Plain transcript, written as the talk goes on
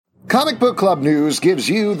Comic Book Club News gives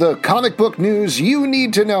you the comic book news you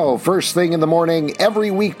need to know first thing in the morning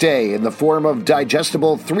every weekday in the form of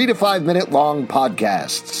digestible 3 to 5 minute long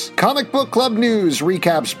podcasts. Comic Book Club News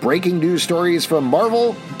recaps breaking news stories from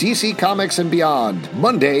Marvel, DC Comics, and beyond,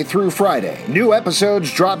 Monday through Friday. New episodes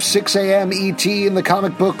drop 6 a.m. ET in the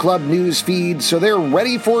Comic Book Club News feed, so they're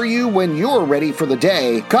ready for you when you're ready for the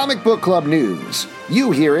day. Comic Book Club News.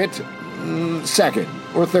 You hear it second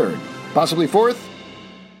or third, possibly fourth.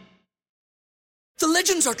 The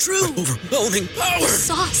legends are true. Overwhelming power! The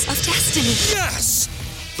sauce of destiny. Yes!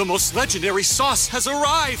 The most legendary sauce has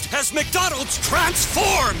arrived as McDonald's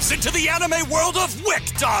transforms into the anime world of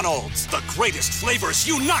WickDonald's. The greatest flavors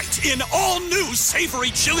unite in all new savory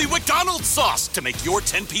chili McDonald's sauce to make your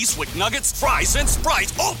 10-piece Wick Nuggets, fries, and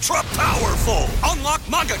Sprite ultra-powerful. Unlock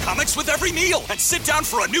manga comics with every meal and sit down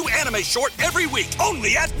for a new anime short every week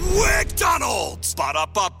only at WickDonald's.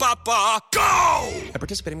 Ba-da-ba-ba-ba, go! At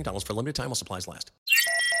participating McDonald's for a limited time while supplies last.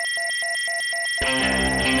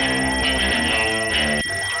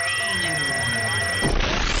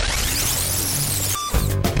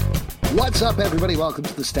 What's up, everybody? Welcome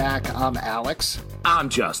to The Stack. I'm Alex. I'm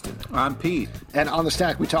Justin. I'm Pete. And on The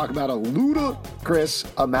Stack, we talk about a ludicrous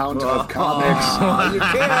amount of comics You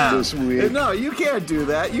can't. this week. No, you can't do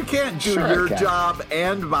that. You can't do Sure your I can. job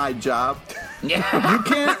and my job. Yeah. You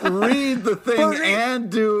can't read the thing and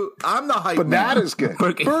do. I'm the hype But man. that is good.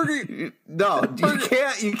 Burger. No,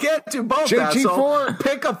 you can't do both. JT4. Asshole.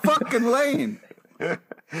 Pick a fucking lane.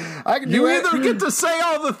 I can do You it. either get to say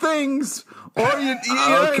all the things, or you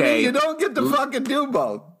know what I mean? You don't get to fucking do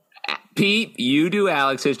both. Pete, you do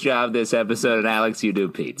Alex's job this episode, and Alex, you do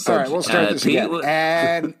Pete's. So, All right, we'll start this Pete, again.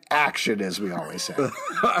 And action, as we always say.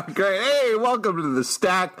 Great. Hey, welcome to The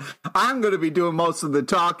Stack. I'm going to be doing most of the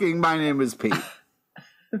talking. My name is Pete.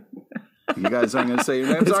 You guys aren't going to say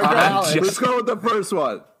your names? All right, Alex. let's go with the first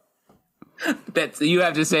one. you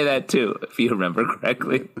have to say that too, if you remember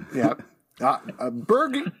correctly. Yep.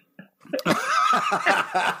 Berg.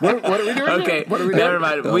 what are we doing? Okay, What are we never doing?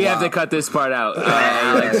 mind. We have to cut this part out.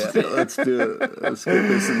 Let's do it. Let's get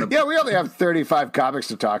this in the. Yeah, we only have 35 comics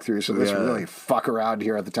to talk through, so let's really fuck around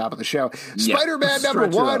here at the top of the show. Yeah. Spider-Man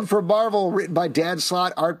number Stretch it 1 out. from Marvel, written by Dan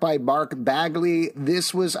Slott, art by Mark Bagley.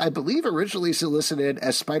 This was, I believe, originally solicited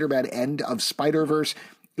as Spider-Man End of Spider-Verse.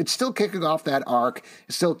 It's still kicking off that arc.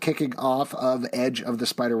 It's still kicking off of Edge of the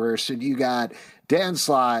Spider-Verse. And you got Dan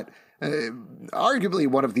Slott, arguably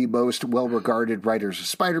one of the most well-regarded writers of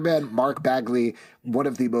Spider-Man, Mark Bagley, one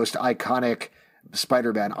of the most iconic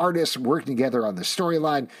Spider-Man artists, working together on the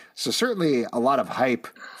storyline. So certainly a lot of hype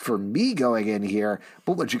for me going in here.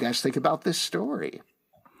 But what did you guys think about this story?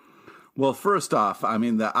 Well, first off, I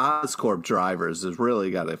mean, the Oscorp drivers has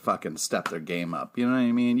really got to fucking step their game up. You know what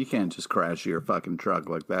I mean? You can't just crash your fucking truck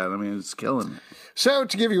like that. I mean, it's killing me. So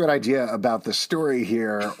to give you an idea about the story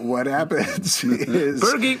here, what happens is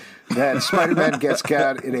that Spider-Man gets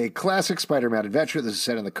caught in a classic Spider-Man adventure. This is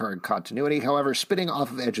set in the current continuity. However, spinning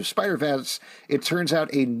off of Edge of Spider-Verse, it turns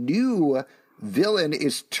out a new villain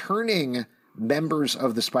is turning members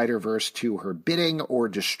of the Spider-Verse to her bidding or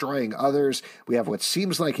destroying others. We have what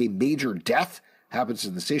seems like a major death happens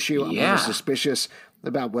in this issue. I'm a little suspicious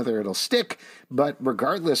about whether it'll stick, but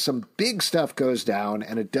regardless, some big stuff goes down,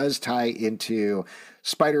 and it does tie into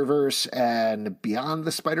Spider-Verse and Beyond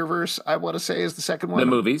the Spider-Verse, I want to say, is the second one. The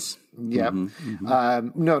movies. Yep.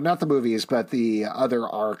 No, not the movies, but the other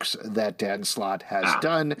arcs that Dan Slott has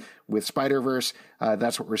done with Spider-Verse.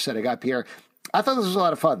 That's what we're setting up here. I thought this was a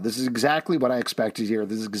lot of fun. This is exactly what I expected here.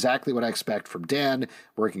 This is exactly what I expect from Dan,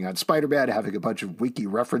 working on Spider-Man, having a bunch of wiki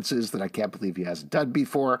references that I can't believe he hasn't done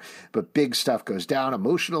before. But big stuff goes down,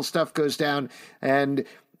 emotional stuff goes down, and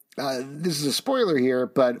this is a spoiler here,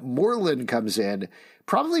 but Moreland comes in.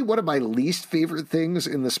 Probably one of my least favorite things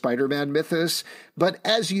in the Spider-Man mythos, but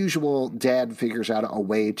as usual, Dan figures out a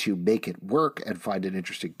way to make it work and find an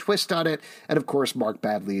interesting twist on it. And of course, Mark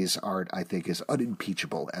Bagley's art, I think, is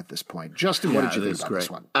unimpeachable at this point. Justin, what did you think about this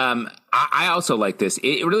one? I also like this.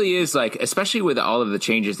 It really is like, especially with all of the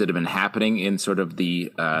changes that have been happening in sort of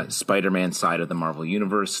the Spider-Man side of the Marvel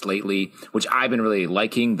Universe lately, which I've been really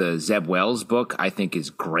liking. The Zeb Wells book, I think, is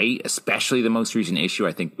great, especially the most recent issue.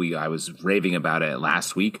 I think I was raving about it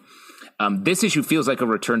last week. This issue feels like a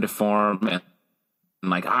return to form, and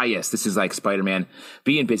like, yes, this is like Spider-Man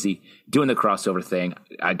being busy, doing the crossover thing.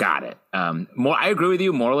 I got it. I agree with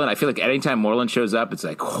you, Moreland. I feel like anytime Moreland shows up, it's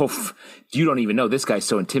like, you don't even know. This guy's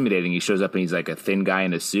so intimidating. He shows up and he's like a thin guy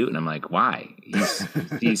in a suit. And I'm like, why?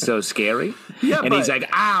 He's so scary. And he's like,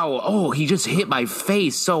 ow, he just hit my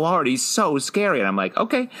face so hard. He's so scary. And I'm like,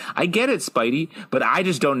 okay, I get it, Spidey. But I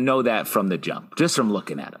just don't know that from the jump, just from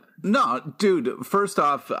looking at him. No, dude, first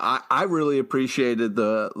off, I really appreciated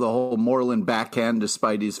the whole Moreland backhand to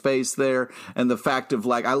Spidey's face there, and the fact of,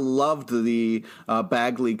 like, I loved the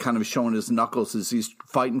Bagley kind of showing his knuckles as he's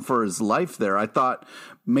fighting for his life there. I thought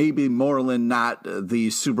maybe Moreland not the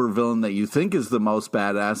supervillain that you think is the most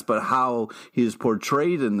badass, but how he is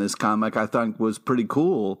portrayed in this comic I think was pretty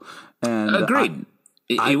cool. And agreed.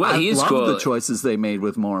 I love cool. the choices they made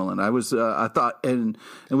with Moreland. I thought, and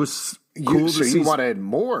it was cool to see. You wanted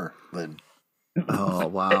more, Lynn. Oh,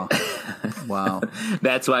 wow. Wow.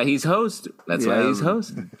 That's why he's host. Why he's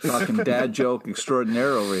host. Fucking dad joke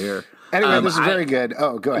extraordinaire over here. Anyway, this is very good.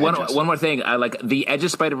 Oh, go ahead. One more thing. I like the Edge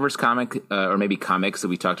of Spider-Verse comic, or maybe comics that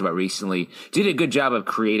we talked about recently, did a good job of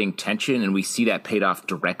creating tension, and we see that paid off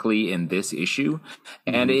directly in this issue.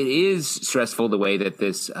 Mm-hmm. And it is stressful the way that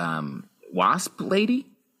this Wasp lady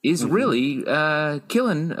is really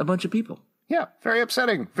killing a bunch of people. Yeah, very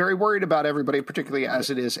upsetting. Very worried about everybody, particularly as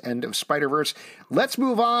it is End of Spider-Verse. Let's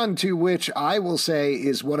move on to which I will say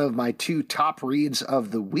is one of my 2 top reads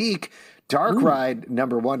of the week. Dark Ride,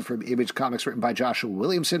 #1 from Image Comics, written by Joshua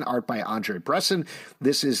Williamson, art by Andrei Bressan.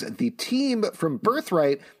 This is the team from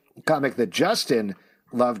Birthright, comic that Justin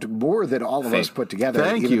loved more than all of us put together.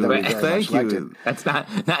 Thank you. That's not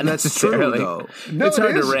necessarily. True, though. No, it's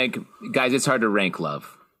hard to rank, guys. It's hard to rank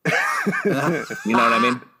love. You know what I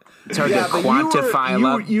mean? It's hard to quantify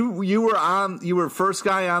love. You were first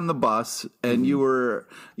guy on the bus, and you were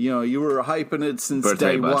hyping it since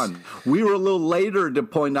Birthday day bus. one. We were a little later to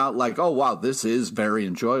point out, like, oh wow, this is very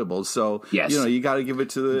enjoyable. So yes. you got to give it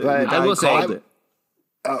to the. But guy I will who called say, it.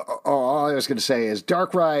 All I was going to say is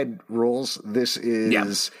Dark Ride rules. This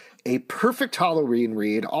is a perfect Halloween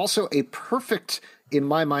read. Also a perfect, in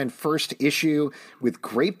my mind, first issue with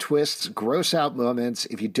great twists, gross out moments.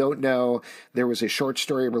 If you don't know, there was a short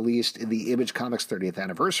story released in the Image Comics 30th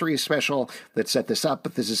anniversary special that set this up,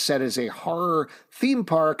 but this is set as a horror theme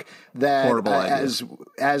park that,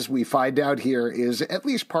 as we find out here, is at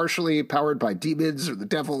least partially powered by demons or the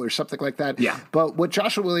devil or something like that. Yeah. But what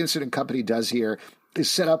Joshua Williamson and company does here is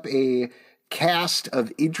set up a cast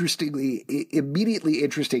of immediately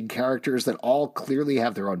interesting characters that all clearly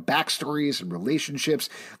have their own backstories and relationships.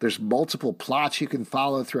 There's multiple plots you can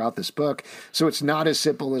follow throughout this book. So it's not as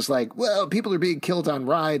simple as like, well, people are being killed on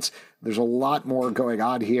rides. There's a lot more going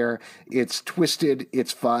on here. It's twisted.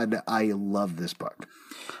 It's fun. I love this book.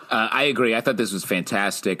 I agree. I thought this was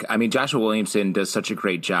fantastic. I mean, Joshua Williamson does such a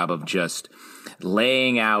great job of just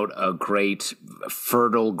laying out a great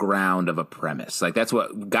fertile ground of a premise. Like, that's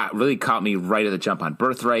what really caught me right at the jump on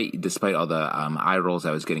Birthright, despite all the eye rolls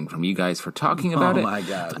I was getting from you guys for talking about it. Oh my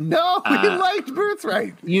God. No, we liked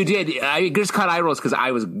Birthright. You did. I just caught eye rolls because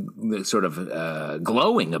I was sort of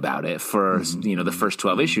glowing about it for the first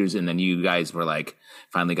 12 issues, and then you guys were like,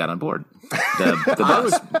 finally got on board.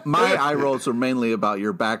 My eye rolls were mainly about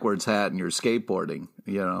your backwards hat and your skateboarding.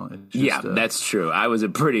 That's true. I was a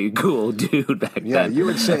pretty cool dude back then. Yeah, you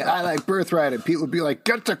would say, I like Birthright, and people would be like,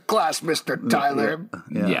 get to class, Mr. Tyler.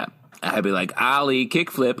 Yeah. I'd be like, Ollie,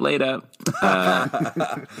 kickflip, later.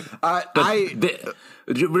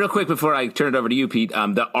 Real quick before I turn it over to you, Pete,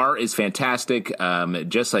 the art is fantastic,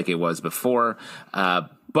 just like it was before.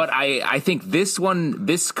 But I think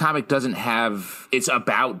this comic doesn't have, it's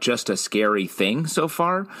about just a scary thing so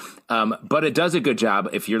far. But it does a good job.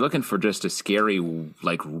 If you're looking for just a scary,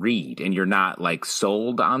 like, read and you're not, like,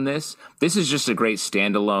 sold on this is just a great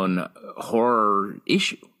standalone horror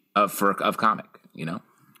issue of comic,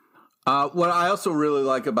 What I also really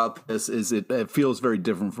like about this is it feels very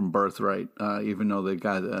different from Birthright. Even though they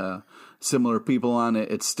got similar people on it,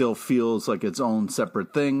 it still feels like its own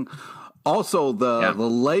separate thing. Also, the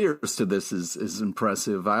layers to this is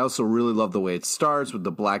impressive. I also really love the way it starts with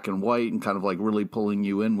the black and white and kind of like really pulling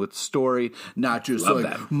you in with story, not just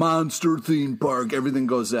monster theme park, everything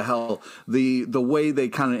goes to hell. The way they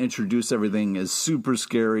kind of introduce everything is super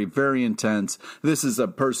scary, very intense. This is a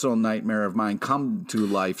personal nightmare of mine come to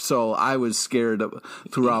life. So I was scared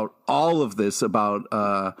throughout all of this about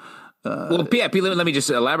well, Pete, let me just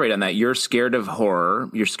elaborate on that. You're scared of horror.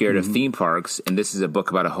 You're scared of theme parks, and this is a book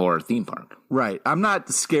about a horror theme park. Right. I'm not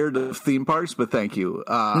scared of theme parks, but thank you.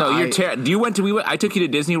 No, you're terrified. I took you to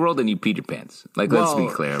Disney World, and you peed your pants. Let's be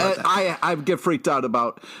clear about that. I get freaked out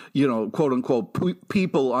about, quote unquote,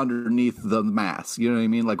 people underneath the mask. You know what I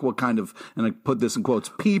mean? Like what kind of, and I put this in quotes,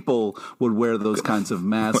 people would wear those kinds of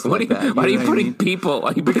masks like that. Why are you putting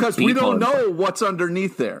people? Because we don't know what's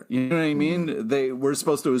underneath there. You know what I mean? We're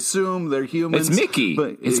supposed to assume assume they're humans. It's Mickey.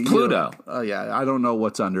 But, it's Pluto. Yeah, I don't know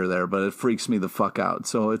what's under there, but it freaks me the fuck out.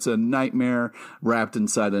 So it's a nightmare wrapped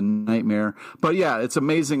inside a nightmare. But yeah, it's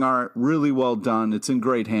amazing art, really well done. It's in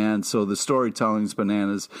great hands. So the storytelling's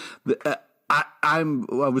bananas. I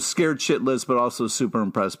was scared shitless, but also super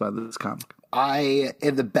impressed by this comic.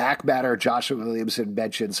 In the back matter, Joshua Williamson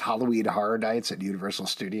mentions Halloween Horror Nights at Universal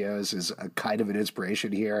Studios is a kind of an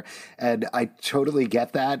inspiration here. And I totally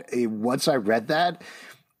get that. Once I read that,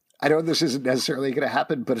 I know this isn't necessarily going to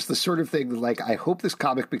happen, but it's the sort of thing that, like, I hope this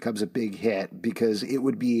comic becomes a big hit because it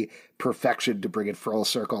would be perfection to bring it full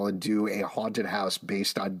circle and do a haunted house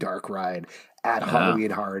based on Dark Ride at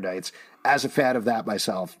Halloween Horror Nights. As a fan of that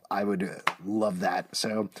myself, I would love that.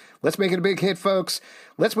 So let's make it a big hit, folks.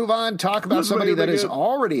 Let's move on. Talk about somebody that is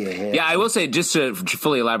already a hit. Yeah, I will say, just to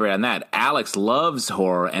fully elaborate on that, Alex loves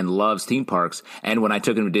horror and loves theme parks. And when I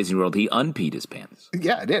took him to Disney World, he unpeed his pants.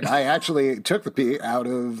 Yeah, I did. I actually took the pee out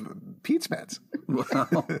of Pete's pants.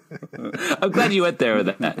 Wow. I'm glad you went there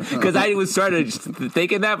with that. Because I was started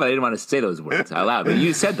thinking that, but I didn't want to say those words out loud. But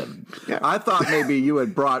you said them. Yeah. I thought maybe you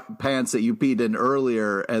had brought pants that you peed in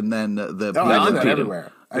earlier, and then I do that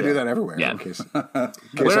everywhere. I do that everywhere. Yeah. In case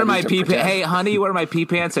where are my pee pants? Hey, honey, where are my pee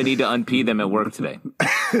pants? I need to unpee them at work today.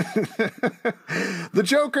 The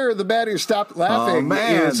Joker, the man who stopped laughing,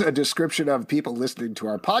 is a description of people listening to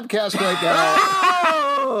our podcast right now.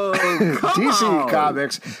 DC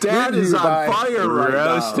Comics. Dad is on fire right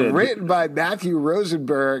now. Written by Matthew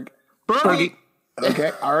Rosenberg.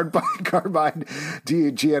 Okay, art by Carmine,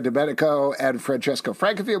 Giandomenico, and Francesco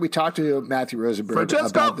Francavilla. We talked to Matthew Rosenberg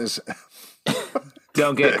about this.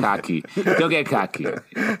 Don't get cocky. Don't get cocky.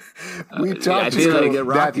 We talked to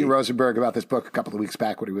Matthew Rosenberg about this book a couple of weeks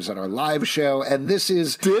back when he was on our live show, and this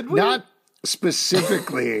is not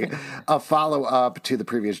specifically a follow-up to the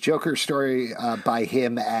previous Joker story by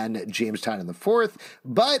him and James Tynion IV,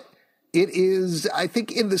 but it is, I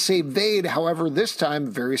think, in the same vein, however, this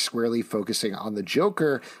time very squarely focusing on the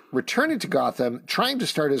Joker returning to Gotham, trying to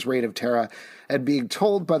start his reign of terror, and being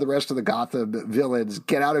told by the rest of the Gotham villains,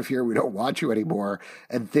 get out of here, we don't want you anymore,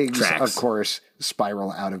 and things, of course,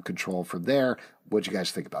 spiral out of control from there. What'd you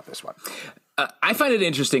guys think about this one? I find it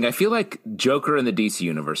interesting. I feel like Joker in the DC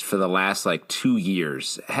universe for the last, 2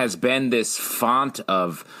 years has been this font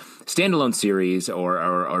of standalone series or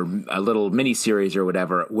a little mini series or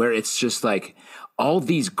whatever, where it's just like all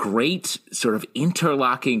these great sort of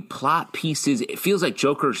interlocking plot pieces. It feels like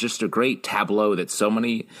Joker is just a great tableau that so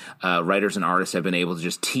many writers and artists have been able to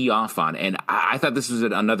just tee off on. And I thought this was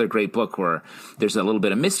another great book where there's a little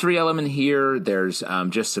bit of mystery element here. There's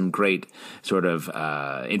just some great sort of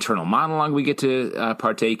internal monologue we get to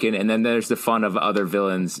partake in. And then there's the fun of other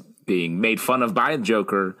villains being made fun of by the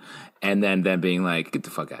Joker, and then them being like, get the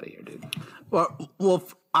fuck out of here, dude. Well,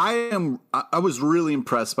 I was really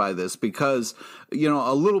impressed by this because,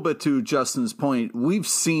 a little bit to Justin's point, we've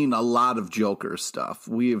seen a lot of Joker stuff.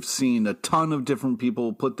 We have seen a ton of different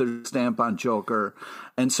people put their stamp on Joker.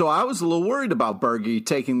 And so I was a little worried about Berge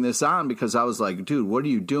taking this on because I was like, dude, what are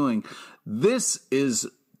you doing? This is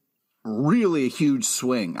really a huge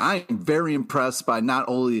swing. I am very impressed by not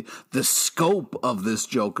only the scope of this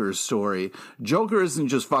Joker story. Joker isn't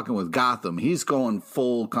just fucking with Gotham. He's going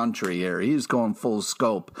full country here. He's going full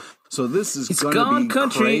scope. So this is going to be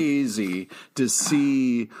crazy to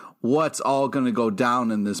see what's all going to go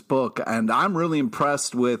down in this book. And I'm really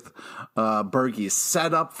impressed with Berge's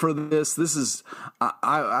setup for this. This is,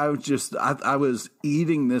 I was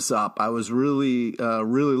eating this up. I was really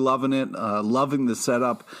loving it, loving the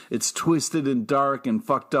setup. It's twisted and dark and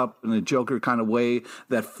fucked up in a Joker kind of way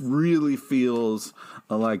that really feels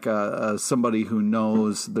like somebody who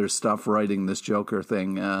knows their stuff writing this Joker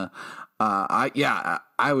thing.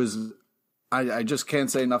 I just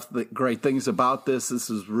can't say enough great things about this.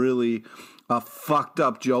 This is really a fucked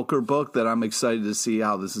up Joker book that I'm excited to see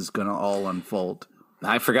how this is going to all unfold.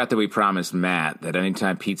 I forgot that we promised Matt that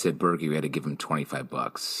anytime Pete said Berge, we had to give him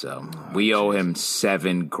 $25. So we owe him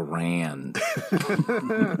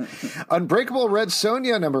 $7,000. Unbreakable Red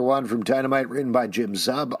Sonja, #1 from Dynamite, written by Jim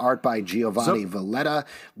Zub, art by Giovanni Valletta.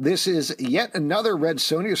 This is yet another Red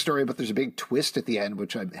Sonja story, but there's a big twist at the end,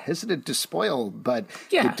 which I'm hesitant to spoil, but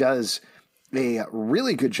it does a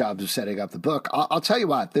really good job of setting up the book. I'll tell you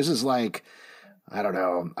what, this is like, I don't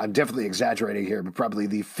know, I'm definitely exaggerating here, but probably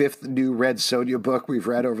the 5th new Red Sonja book we've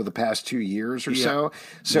read over the past 2 years or so.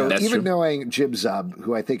 So even knowing Jim Zub,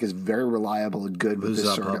 who I think is very reliable and good with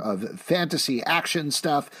this sort of fantasy action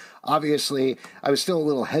stuff, obviously I was still a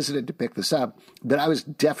little hesitant to pick this up, but I was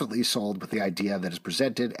definitely sold with the idea that is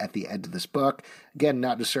presented at the end of this book. Again,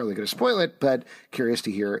 not necessarily going to spoil it, but curious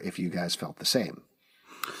to hear if you guys felt the same.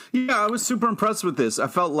 Yeah, I was super impressed with this. I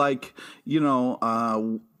felt like,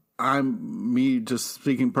 I'm me just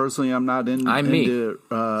speaking personally. I'm not into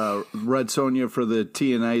Red Sonja for the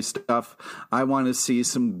TNA stuff. I want to see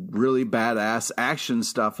some really badass action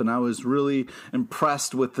stuff, and I was really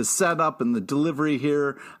impressed with the setup and the delivery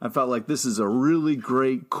here. I felt like this is a really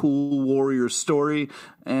great, cool warrior story,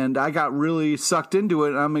 and I got really sucked into it.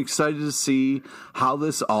 And I'm excited to see how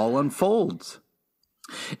this all unfolds.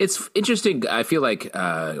 It's interesting. I feel like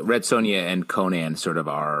Red Sonja and Conan sort of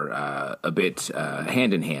are a bit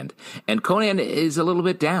hand in hand. And Conan is a little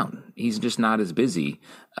bit down. He's just not as busy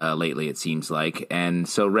lately, it seems like. And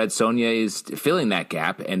so Red Sonja is filling that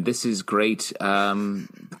gap. And this is great,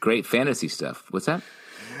 great fantasy stuff. What's that?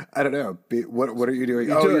 I don't know. What are you doing?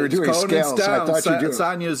 You were doing scales. Down. I thought you were doing.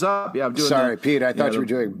 Sonja's up. Yeah, I'm doing. Sorry, Pete. I thought you were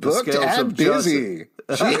doing booked and busy.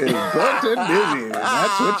 She is booked and busy.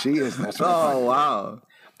 That's what she is. That's what wow.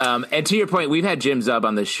 And to your point, we've had Jim Zub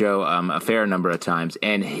on this show a fair number of times,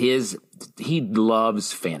 and he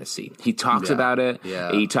loves fantasy. He talks about it.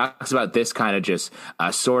 Yeah. He talks about this kind of just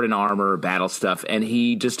sword and armor battle stuff, and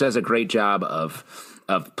he just does a great job of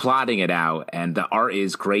plotting it out. And the art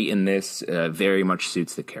is great in this. Very much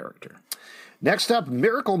suits the character. Next up,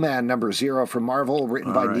 Miracleman #0 from Marvel,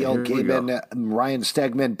 written by Neil Gaiman, Ryan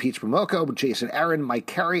Stegman, Peach Momoko, Jason Aaron, Mike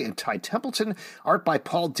Carey, and Ty Templeton. Art by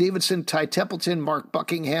Paul Davidson, Ty Templeton, Mark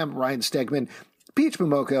Buckingham, Ryan Stegman, Peach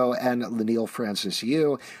Momoko, and Leinil Francis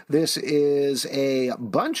Yu. This is a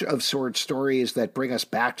bunch of sword stories that bring us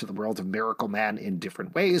back to the world of Miracleman in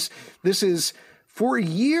different ways. This is, for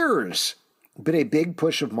years, been a big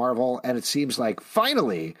push of Marvel, and it seems like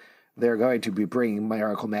finally they're going to be bringing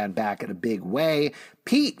Miracleman back in a big way.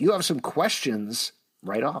 Pete, you have some questions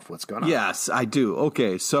right off. What's going on? Yes, I do.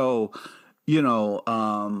 Okay, so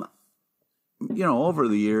over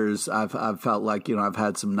the years, I've felt like I've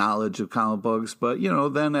had some knowledge of comic books, but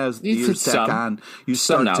then as the years tack on, you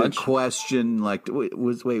start to question like,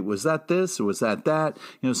 was that this or was that that?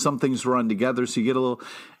 Some things run together, so you get a little.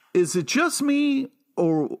 Is it just me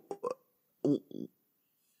or?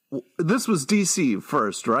 This was DC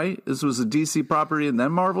first, right? This was a DC property, and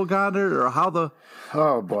then Marvel got it, or how the?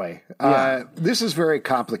 Oh boy, this is very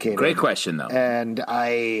complicated. Great question, though. And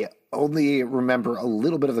I only remember a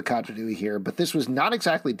little bit of the continuity here, but this was not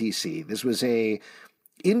exactly DC. This was a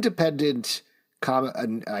independent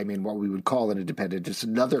what we would call an independent, just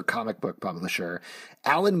another comic book publisher.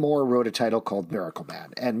 Alan Moore wrote a title called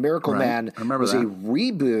Miracleman, and Miracleman was a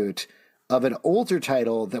reboot of an older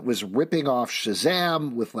title that was ripping off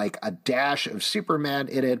Shazam with like a dash of Superman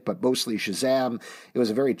in it, but mostly Shazam. It was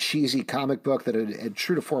a very cheesy comic book that had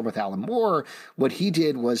true to form with Alan Moore. What he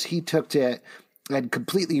did was he took it and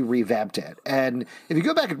completely revamped it. And if you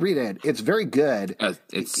go back and read it, it's very good.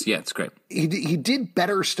 It's great. He did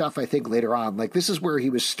better stuff, I think, later on. Like, this is where he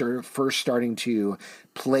was first starting to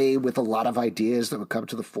play with a lot of ideas that would come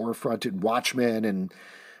to the forefront in Watchmen and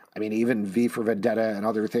even V for Vendetta and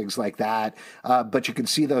other things like that. But you can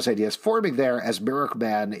see those ideas forming there as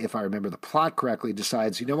Miracleman, if I remember the plot correctly,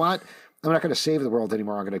 decides, you know what? I'm not going to save the world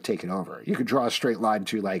anymore. I'm going to take it over. You could draw a straight line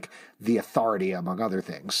to like the Authority, among other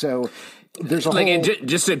things. So there's a whole.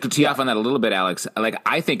 Just to tee off on that a little bit, Alex. Like,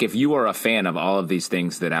 I think if you are a fan of all of these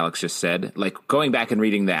things that Alex just said, like going back and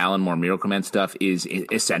reading the Alan Moore Miracleman stuff is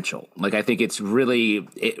essential. Like, I think it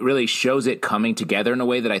really shows it coming together in a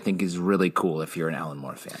way that I think is really cool if you're an Alan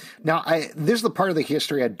Moore fan. Now, this is the part of the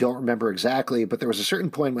history I don't remember exactly, but there was a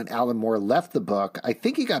certain point when Alan Moore left the book. I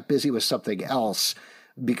think he got busy with something else,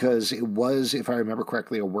 because it was, if I remember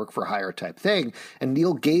correctly, a work-for-hire type thing. And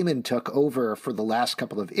Neil Gaiman took over for the last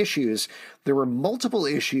couple of issues. There were multiple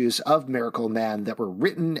issues of Miracleman that were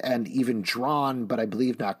written and even drawn, but I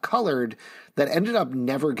believe not colored, that ended up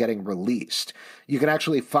never getting released. You can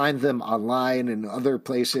actually find them online and other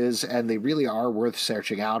places, and they really are worth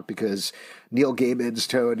searching out because Neil Gaiman's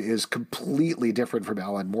tone is completely different from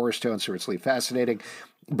Alan Moore's tone, so it's really fascinating.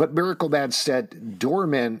 But Miracleman sat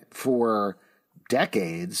dormant for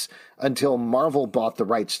decades until Marvel bought the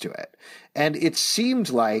rights to it. And it seemed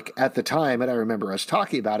like, at the time, and I remember us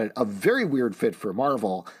talking about it, a very weird fit for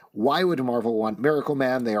Marvel. Why would Marvel want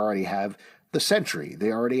Miracleman? They already have the Sentry.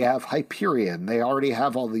 They already have Hyperion. They already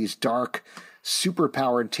have all these dark,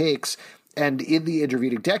 superpowered takes. And in the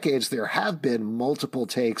intervening decades, there have been multiple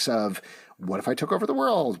takes of, what if I took over the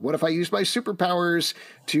world? What if I used my superpowers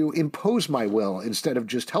to impose my will instead of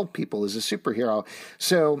just help people as a superhero?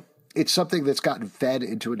 So it's something that's gotten fed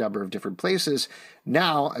into a number of different places.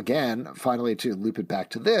 Now, again, finally, to loop it back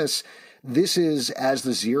to this is, as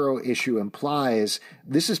the Zero issue implies,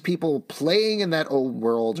 this is people playing in that old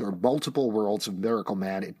world or multiple worlds of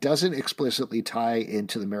Miracleman. It doesn't explicitly tie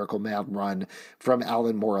into the Miracleman run from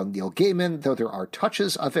Alan Moore and Neil Gaiman, though there are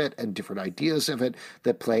touches of it and different ideas of it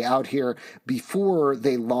that play out here before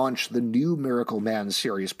they launch the new Miracleman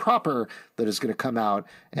series proper that is going to come out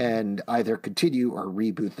and either continue or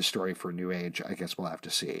reboot the story for New Age. I guess we'll have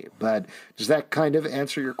to see. But does that kind of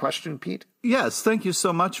answer your question, Pete? Yes, thank you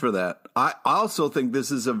so much for that. I also think this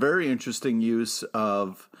is a very interesting use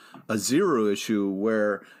of a Zero issue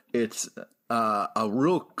where it's a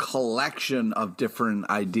real collection of different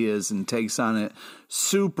ideas and takes on it.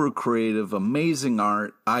 Super creative, amazing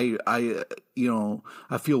art. I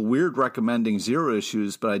feel weird recommending Zero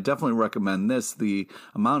issues, but I definitely recommend this. The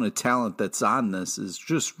amount of talent that's on this is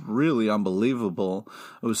just really unbelievable.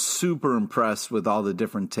 I was super impressed with all the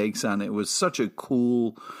different takes on it. It was such a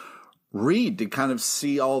cool read to kind of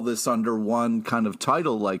see all this under one kind of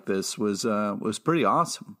title like this was pretty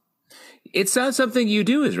awesome. It's not something you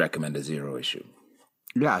do is recommend a Zero issue.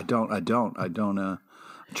 Yeah, I don't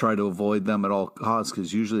try to avoid them at all costs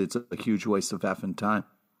because usually it's a huge waste of effing time.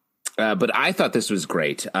 But I thought this was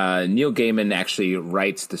great. Neil Gaiman actually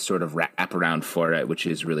writes the sort of wraparound for it, which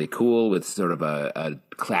is really cool with sort of the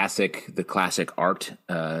classic art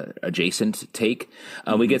adjacent take.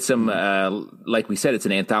 We get some, like we said, it's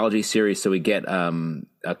an anthology series, so we get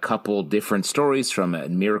a couple different stories from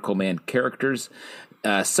Miracleman characters.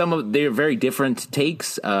 Some of they're very different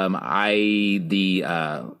takes. I'm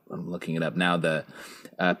looking it up now. The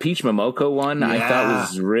Peach Momoko one I thought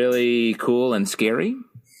was really cool and scary.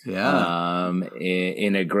 Yeah.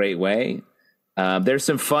 In a great way. There's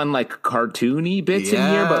some fun, like cartoony bits in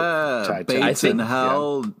here, but Bates in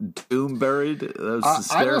Hell, Doom Buried. That was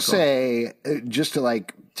hysterical. I will say, just to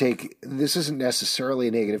take, this isn't necessarily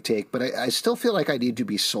a negative take, but I still feel like I need to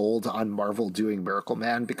be sold on Marvel doing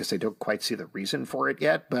Miracleman because I don't quite see the reason for it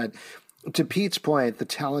yet. But to Pete's point, the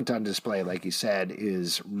talent on display, like you said,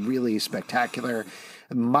 is really spectacular.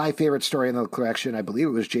 My favorite story in the collection, I believe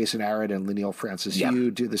it was Jason Aaron and Leinil Francis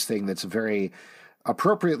Yu do this thing that's very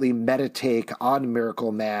appropriately meta take on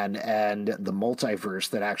Miracleman and the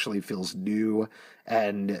multiverse that actually feels new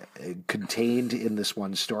and contained in this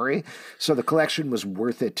one story. So the collection was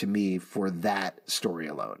worth it to me for that story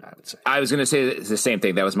alone, I would say. I was going to say the same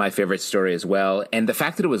thing. That was my favorite story as well. And the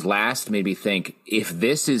fact that it was last made me think, if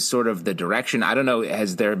this is sort of the direction, I don't know,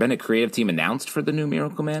 has there been a creative team announced for the new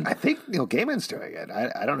Miracleman? I think Neil Gaiman's doing it.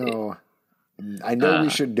 I don't know. I know we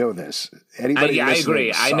should know this. Anybody I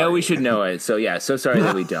agree. Sorry. I know we should know it. So, so sorry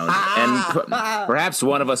that we don't. And perhaps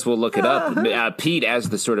one of us will look it up. Pete, as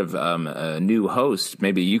the sort of new host,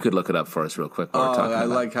 maybe you could look it up for us real quick. I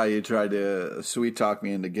like how you try to sweet talk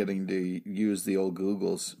me into getting to use the old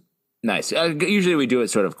Googles. Nice. Usually we do it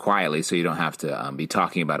sort of quietly, so you don't have to be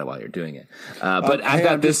talking about it while you're doing it. But I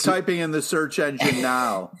got this. Just typing in the search engine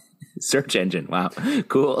now. Search engine. Wow.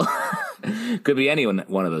 Cool. Could be any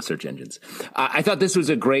one of those search engines. I thought this was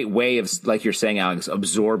a great way of, like you're saying, Alex,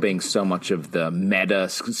 absorbing so much of the meta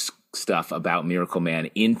stuff about Miracleman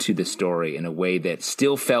into the story in a way that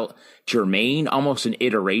still felt germane, almost an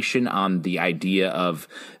iteration on the idea of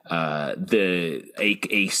a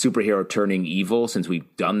superhero turning evil. Since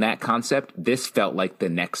we've done that concept, this felt like the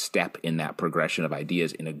next step in that progression of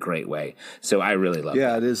ideas in a great way. So I really love it.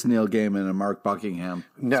 Yeah, it is Neil Gaiman and Mark Buckingham.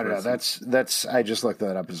 No, that's I just looked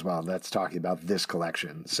that up as well. That's talking about this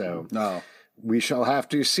collection. So we shall have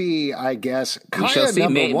to see, I guess. We shall see.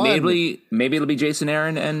 Maybe it'll be Jason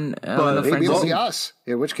Aaron and maybe it'll be us.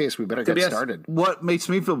 In which case, we better get started. What makes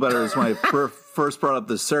me feel better is when I first brought up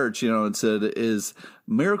the search, and said, is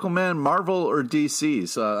Miracleman Marvel or DC?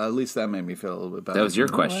 So at least that made me feel a little bit better. That was your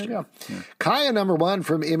question. Yeah. Kaya #1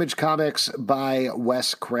 from Image Comics by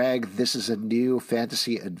Wes Craig. This is a new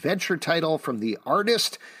fantasy adventure title from the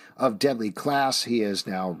artist of Deadly Class. He is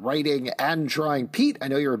now writing and drawing. Pete, I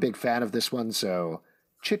know you're a big fan of this one, so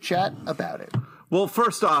chit-chat about it. Well,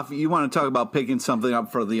 first off, you want to talk about picking something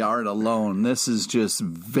up for the art alone. This is just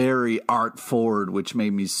very art forward, which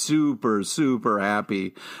made me super, super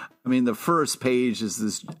happy. I mean, the first page is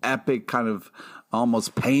this epic kind of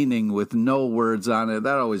almost painting with no words on it.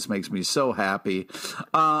 That always makes me so happy.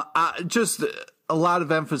 Just a lot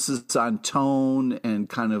of emphasis on tone and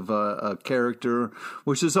kind of a character,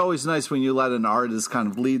 which is always nice when you let an artist kind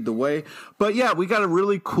of lead the way. But yeah, we got a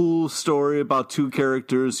really cool story about two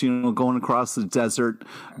characters, going across the desert,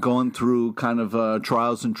 going through kind of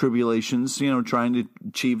trials and tribulations, trying to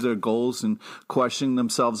achieve their goals and questioning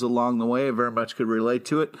themselves along the way. I very much could relate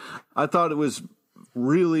to it. I thought it was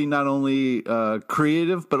really not only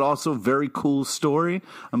creative, but also very cool story.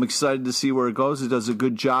 I'm excited to see where it goes. It does a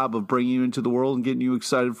good job of bringing you into the world and getting you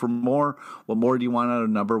excited for more. What more do you want out of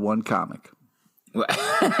number one comic?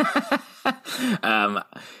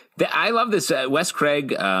 I love this. Wes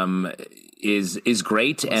Craig is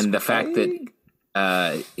great, and the fact that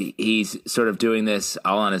he's sort of doing this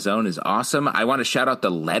all on his own is awesome. I want to shout out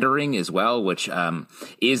the lettering as well, which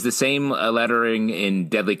is the same lettering in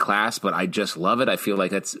Deadly Class, but I just love it. I feel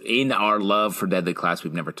like that's in our love for Deadly Class.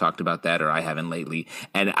 We've never talked about that, or I haven't lately,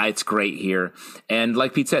 and it's great here. And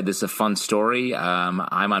like Pete said, this is a fun story. I'm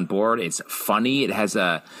on board. It's funny. It has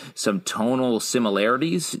some tonal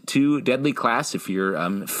similarities to Deadly Class if you're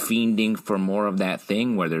fiending for more of that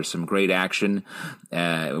thing where there's some great action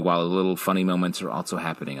while a little funny moments are also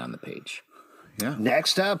happening on the page. Yeah.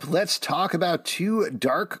 Next up, let's talk about 2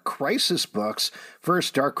 Dark Crisis books.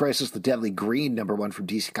 First, Dark Crisis: The Deadly Green, #1 from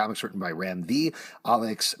DC Comics, written by Ram V,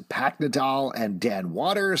 Alex Paknadel, and Dan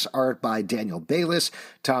Waters. Art by Daniel Bayliss,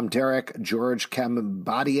 Tom Derrick, George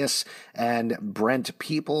Kambadais, and Brent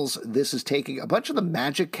Peeples. This is taking a bunch of the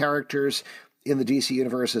Magic characters in the DC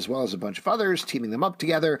universe, as well as a bunch of others, teaming them up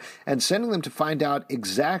together and sending them to find out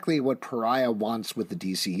exactly what Pariah wants with the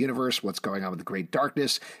DC universe, what's going on with the Great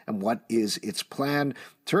Darkness, and what is its plan.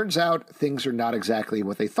 Turns out things are not exactly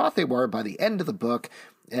what they thought they were by the end of the book.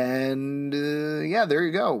 And there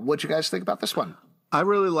you go. What'd you guys think about this one? I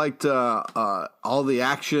really liked all the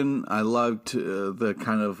action. I loved the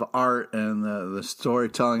kind of art and the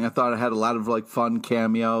storytelling. I thought it had a lot of like fun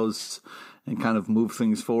cameos and kind of move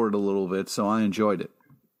things forward a little bit, so I enjoyed it.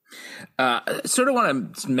 Sort of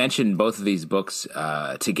want to mention both of these books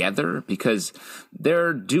together because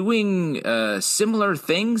they're doing similar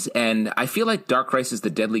things, and I feel like Dark Crisis: The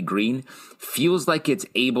Deadly Green feels like it's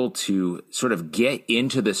able to sort of get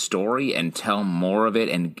into the story and tell more of it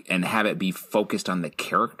and have it be focused on the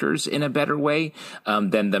characters in a better way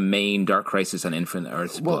than the main Dark Crisis on Infinite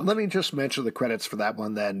Earths book. Well, let me just mention the credits for that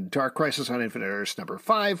one then. Dark Crisis on Infinite Earths,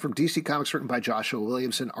 #5 from DC Comics, written by Joshua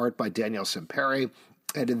Williamson, art by Daniel Sampere.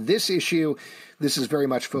 And in this issue, this is very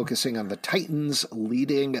much focusing on the Titans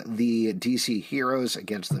leading the DC heroes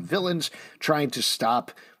against the villains, trying to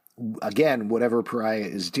stop, again, whatever Pariah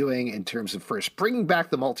is doing in terms of first bringing back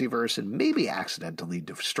the multiverse and maybe accidentally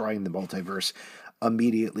destroying the multiverse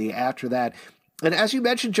immediately after that. And as you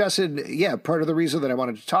mentioned, Justin, part of the reason that I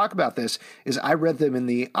wanted to talk about this is I read them in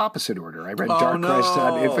the opposite order. I read Dark Crisis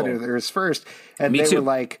on Infinite Earths first, and they were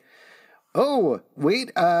like, oh, wait,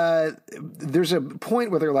 there's a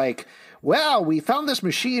point where they're like, wow, we found this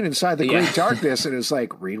machine inside the Great Darkness. And it's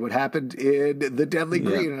like, read what happened in the Deadly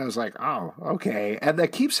Green. And I was like, oh, okay. And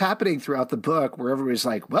that keeps happening throughout the book where everybody's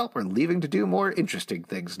like, well, we're leaving to do more interesting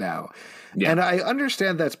things now. Yeah. And I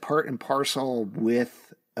understand that's part and parcel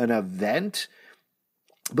with an event,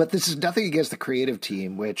 but this is nothing against the creative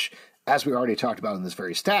team, which, as we already talked about in this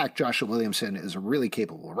very stack, Joshua Williamson is a really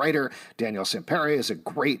capable writer. Daniel Sampere is a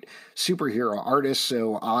great superhero artist.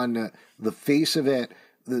 So on the face of it,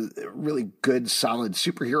 the really good, solid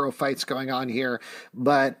superhero fights going on here.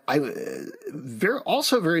 But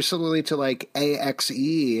also very similarly to like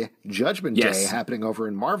A.X.E. Judgment Day happening over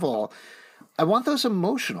in Marvel, I want those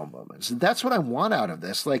emotional moments. That's what I want out of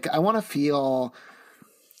this. Like, I want to feel...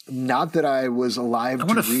 Not that I was alive I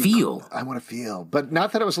want to feel, but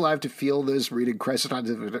not that I was alive to feel this reading Crisis on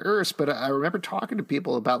Infinite Earths, but I remember talking to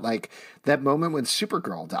people about like that moment when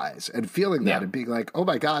Supergirl dies and feeling that and being like, oh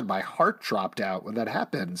my God, my heart dropped out when that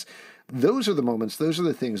happens. Those are the moments, those are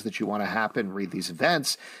the things that you want to happen, read these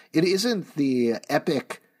events. It isn't the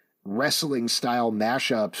epic wrestling style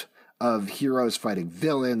mashup of heroes fighting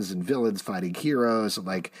villains and villains fighting heroes and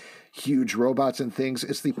like huge robots and things.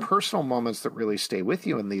 It's the personal moments that really stay with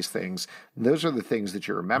you in these things. Those are the things that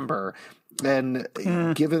you remember. And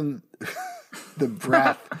given the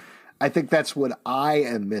breadth, I think that's what I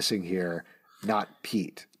am missing here, not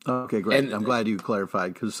Pete. Okay, great. And I'm glad you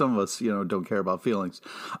clarified because some of us, don't care about feelings.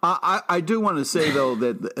 I do want to say, though,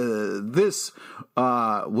 that this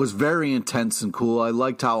was very intense and cool. I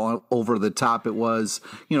liked how over the top it was.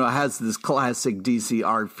 It has this classic DC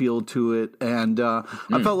art feel to it. And I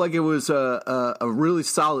felt like it was a really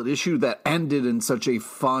solid issue that ended in such a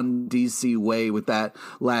fun DC way with that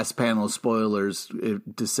last panel, spoilers,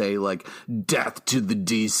 to say, like, death to the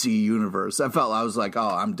DC universe. I was like, oh,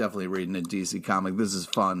 I'm definitely reading a DC comic. This is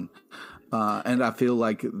fun. And I feel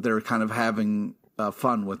like they're kind of having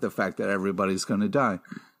fun with the fact that everybody's going to die.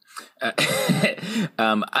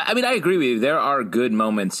 I agree with you. There are good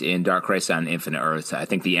moments in Dark Crisis on Infinite Earths. I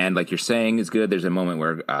think the end, like you're saying, is good. There's a moment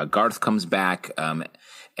where Garth comes back,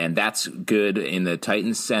 and that's good in the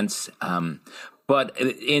Titans sense. But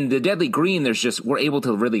in the Deadly Green, we're able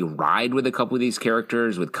to really ride with a couple of these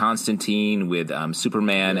characters, with Constantine, with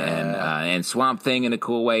Superman, and Swamp Thing in a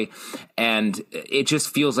cool way. And it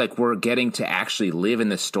just feels like we're getting to actually live in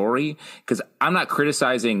the story. Because I'm not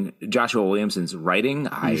criticizing Joshua Williamson's writing.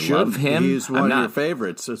 I love him. He's one of your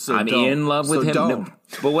favorites. So I'm in love with him. No,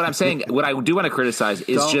 but what I'm saying, what I do want to criticize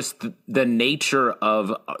is just the nature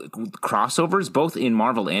of crossovers, both in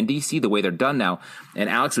Marvel and DC, the way they're done now. And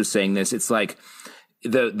Alex was saying this, it's like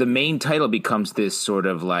the main title becomes this sort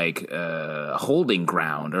of like holding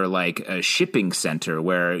ground or like a shipping center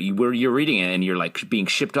where you're reading it and you're like being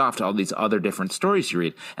shipped off to all these other different stories you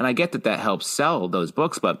read. And I get that helps sell those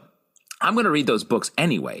books, but I'm going to read those books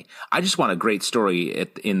anyway. I just want a great story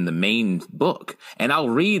in the main book, and I'll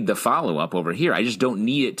read the follow-up over here. I just don't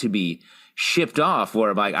need it to be shipped off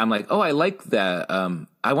where I'm like, oh, I like that.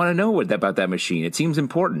 I want to know about that machine. It seems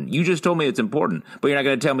important. You just told me it's important, but you're not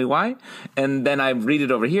going to tell me why? And then I read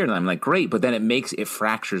it over here, and I'm like, great, but then it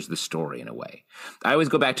fractures the story in a way. I always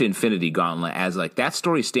go back to Infinity Gauntlet as like that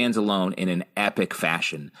story stands alone in an epic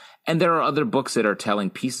fashion, and there are other books that are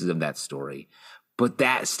telling pieces of that story. But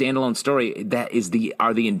that standalone story,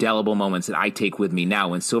 are the indelible moments that I take with me now.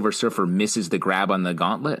 When Silver Surfer misses the grab on the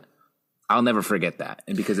gauntlet, I'll never forget that,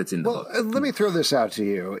 and because it's in the book. Let me throw this out to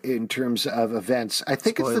you in terms of events. I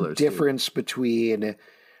think it's the difference between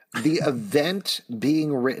the event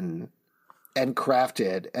being written and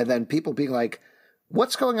crafted, and then people being like,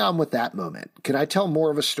 what's going on with that moment? Can I tell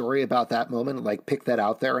more of a story about that moment? Like pick that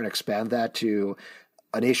out there and expand that to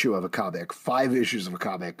an issue of a comic, 5 issues of a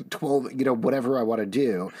comic, 12, whatever I want to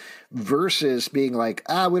do, versus being like,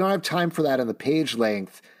 we don't have time for that in the page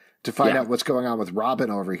length to find out what's going on with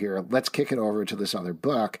Robin over here. Let's kick it over to this other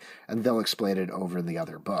book, and they'll explain it over in the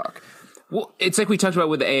other book. Well, it's like we talked about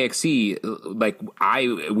with the A.X.E.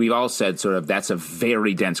 We've all said sort of that's a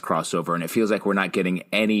very dense crossover, and it feels like we're not getting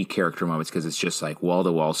any character moments because it's just like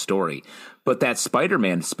wall-to-wall story. But that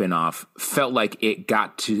Spider-Man spinoff felt like it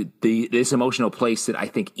got to this emotional place that I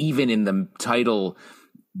think even in the title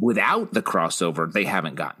without the crossover, they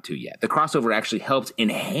haven't gotten to yet. The crossover actually helped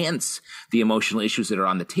enhance the emotional issues that are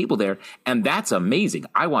on the table there, and that's amazing.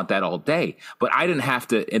 I want that all day. But I didn't have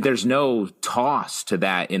to, and there's no toss to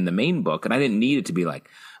that in the main book, and I didn't need it to be like,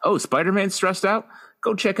 oh, Spider-Man's stressed out?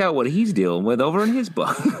 Go check out what he's dealing with over in his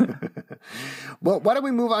book. Well, why don't we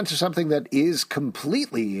move on to something that is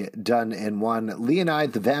completely done in one.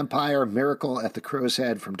 Leonide the Vampire, Miracle at the Crow's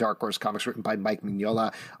Head from Dark Horse Comics, written by Mike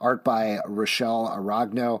Mignola, art by Rochelle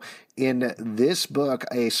Aragno. In this book,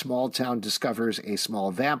 a small town discovers a small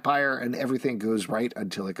vampire, and everything goes right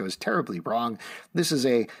until it goes terribly wrong. This is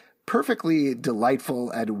a perfectly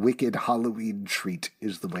delightful and wicked Halloween treat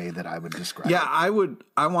is the way that I would describe it. Yeah, I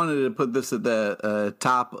wanted to put this at the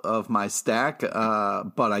top of my stack,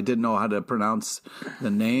 but I didn't know how to pronounce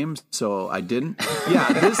the names, so I didn't.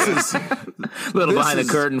 Yeah, this is a little behind the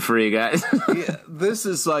curtain for you guys. Yeah, this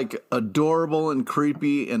is like adorable and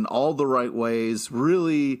creepy in all the right ways.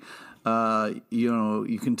 Really,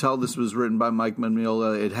 you can tell this was written by Mike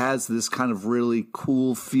Mignola. It has this kind of really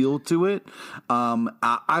cool feel to it.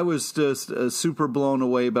 I was just super blown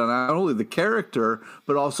away by not only the character,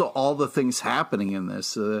 but also all the things happening in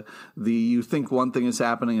this. You think one thing is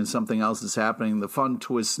happening and something else is happening. The fun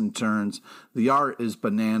twists and turns. The art is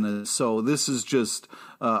bananas. So this is just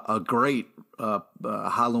a great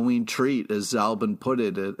Halloween treat, as Zalbin put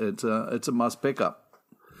it. It's a must pick up.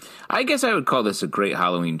 I guess I would call this a great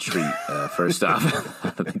Halloween treat, first off,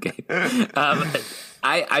 out of the gate.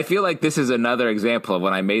 I feel like this is another example of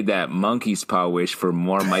when I made that monkey's paw wish for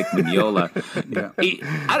more Mike Mignola.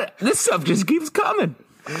 This stuff just keeps coming.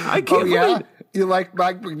 I can't believe it. You like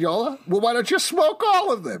Mike Mignola? Well, why don't you smoke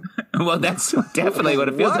all of them? Well, that's definitely what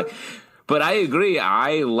it feels like. But I agree.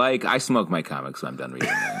 I smoke my comics when I'm done reading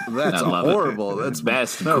them. That's horrible. That's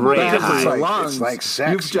best. No, great. It's like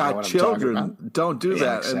sex. You've got children. Don't do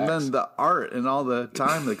that. Sex. And then the art and all the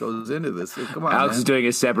time that goes into this. Come on, Alex man. is doing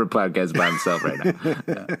a separate podcast by himself right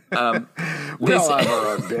now. We all have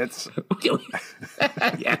our own bits.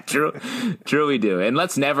 Yeah, true we do. And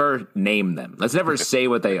let's never name them. Let's never say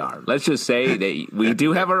what they are. Let's just say that we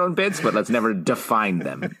do have our own bits, but let's never define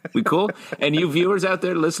them. We cool? And you viewers out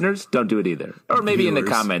there, listeners, don't do it either. Or maybe in the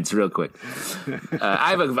comments real quick.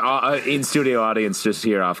 I have an in-studio audience just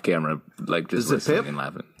here off camera, like just listening and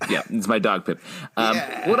laughing. Yeah, it's my dog Pip.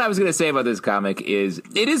 What I was going to say about this comic is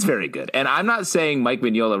it is very good. And I'm not saying Mike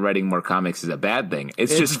Mignola writing more comics is a bad thing.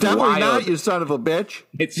 It's just definitely wild. not. You're son of a bitch.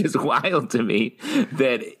 It's just wild to me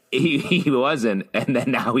that he wasn't, and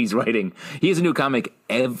then now he's writing. He has a new comic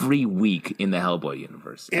every week in the Hellboy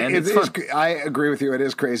universe. And I agree with you. It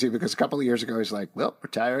is crazy because a couple of years ago he's like, well,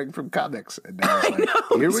 retiring from comics. And now he's like,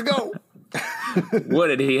 here we go. What,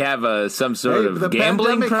 did he have some sort of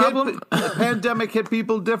gambling problem? The pandemic hit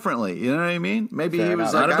people differently. You know what I mean? Maybe he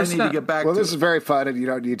was like, 100%. I need to get back to this is very fun, and you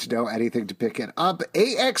don't need to know anything to pick it up.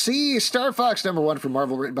 A.X.E. Star Fox #1 from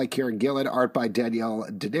Marvel, written by Kieran Gillen, art by Danielle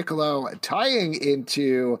DiNiccolo, tying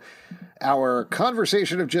into our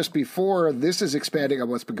conversation of just before. This is expanding on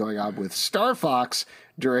what's been going on with Star Fox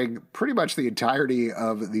during pretty much the entirety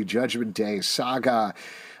of the Judgment Day saga.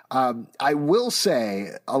 I will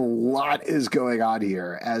say a lot is going on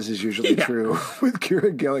here, as is usually true with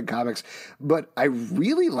Kieran Gillen comics, but I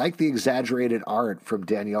really like the exaggerated art from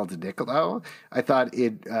Danielle DiNiccolo. I thought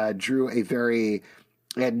it drew a very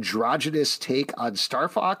androgynous take on Star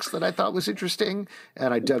Fox that I thought was interesting,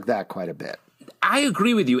 and I dug that quite a bit. I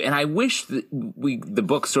agree with you, and I wish that the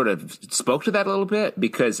book sort of spoke to that a little bit,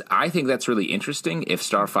 because I think that's really interesting. If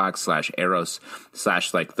Star Fox / Eros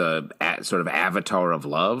 / like the sort of avatar of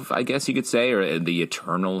love, I guess you could say, or the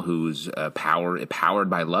Eternal who's powered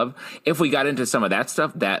by love. If we got into some of that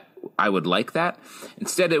stuff, that I would like that.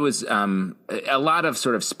 Instead, it was a lot of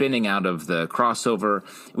sort of spinning out of the crossover.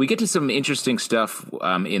 We get to some interesting stuff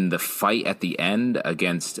in the fight at the end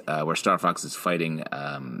against where Star Fox is fighting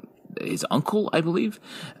his uncle, I believe,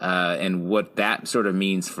 and what that sort of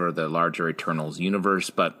means for the larger Eternals universe.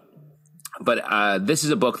 But this is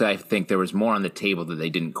a book that I think there was more on the table that they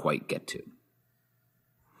didn't quite get to.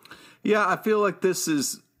 Yeah, I feel like this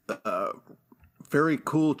is very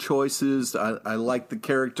cool choices. I like the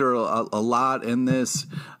character a lot in this.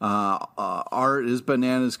 Art is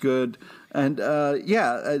bananas good. And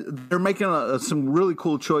they're making some really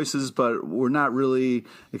cool choices, but we're not really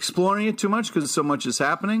exploring it too much because so much is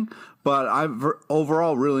happening. But I've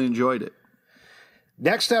overall really enjoyed it.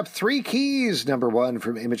 Next up, Three Keys, #1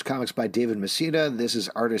 from Image Comics by David Messina. This is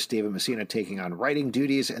artist David Messina taking on writing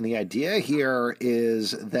duties, and the idea here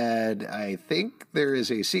is that I think there is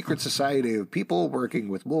a secret society of people working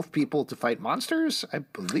with wolf people to fight monsters, I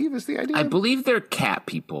believe is the idea. I believe they're cat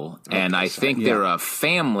people, and I think they're a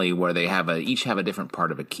family where they each have a different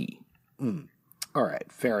part of a key. All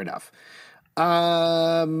right, fair enough.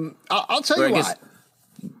 I'll tell you what.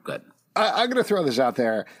 Good. I'm going to throw this out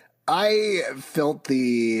there. I felt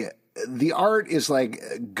the art is like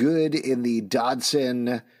good in the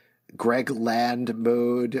Dodson, Greg Land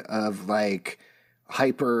mode of like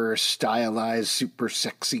hyper stylized, super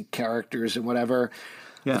sexy characters and whatever.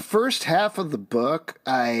 Yeah. The first half of the book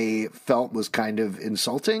I felt was kind of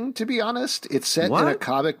insulting, to be honest. It's set in a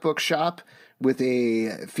comic book shop with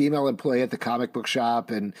a female employee at the comic book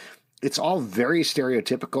shop, and it's all very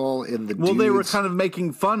stereotypical in the dudes. They were kind of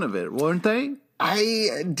making fun of it, weren't they?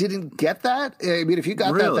 I didn't get that. I mean, if you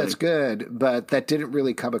got that, that's good, but that didn't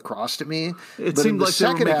really come across to me. It seemed like they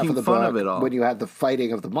were making fun of it all. When you had the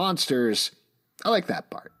fighting of the monsters, I like that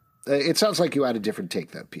part. It sounds like you had a different take,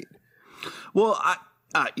 though, Pete. Well,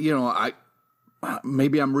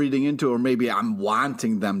 maybe I'm reading into it, or maybe I'm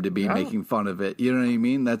wanting them to be making fun of it. You know what I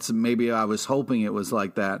mean? Maybe I was hoping it was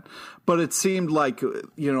like that. But it seemed like,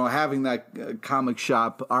 having that comic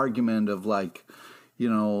shop argument of like,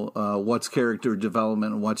 what's character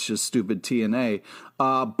development and what's just stupid TNA.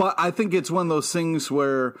 But I think it's one of those things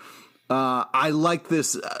where I like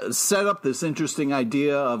this set up this interesting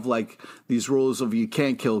idea of like these rules of you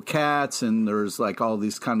can't kill cats, and there's like all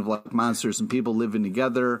these kind of like monsters and people living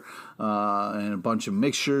together and a bunch of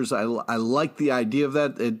mixtures. I like the idea of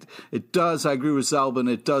that. It does. I agree with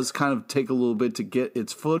Zalbin. It does kind of take a little bit to get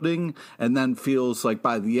its footing, and then feels like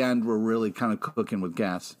by the end we're really kind of cooking with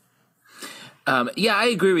gas. I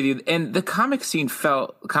agree with you. And the comic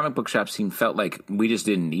book shop scene felt like we just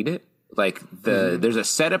didn't need it. Like there's a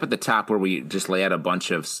setup at the top where we just lay out a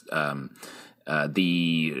bunch of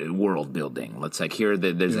the world building. Let's like there's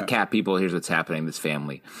the cat people. Here's what's happening. This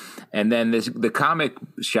family, and then the comic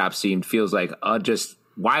shop scene feels like just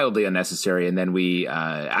wildly unnecessary. And then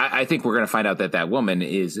I think we're going to find out that woman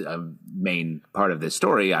is a main part of this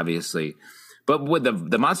story, obviously. But with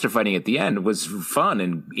the monster fighting at the end was fun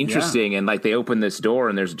and interesting, and like they open this door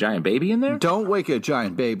and there's a giant baby in there. Don't wake a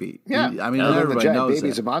giant baby. Yeah, I mean everybody the giant knows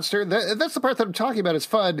baby's a monster. That's the part that I'm talking about. It's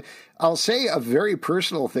fun. I'll say a very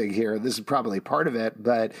personal thing here. This is probably part of it,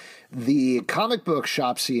 but the comic book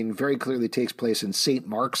shop scene very clearly takes place in St.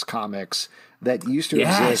 Mark's Comics, that used to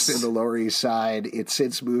exist in the Lower East Side. It's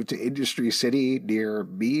since moved to Industry City near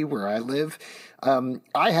me, where I live.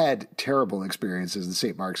 I had terrible experiences in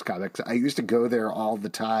St. Mark's Comics. I used to go there all the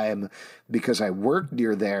time because I worked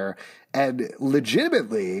near there. And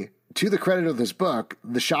legitimately, to the credit of this book,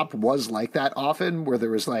 the shop was like that often, where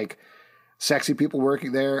there was like sexy people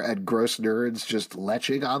working there and gross nerds just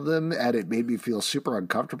leching on them. And it made me feel super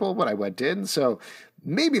uncomfortable when I went in. So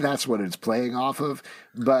maybe that's what it's playing off of.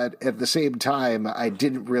 But at the same time, I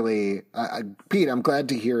didn't really... Pete, I'm glad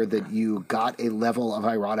to hear that you got a level of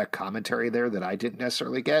ironic commentary there that I didn't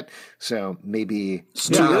necessarily get. So maybe...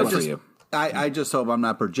 I just hope I'm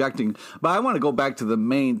not projecting. But I want to go back to the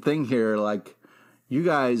main thing here. Like, you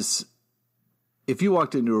guys... If you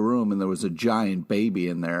walked into a room and there was a giant baby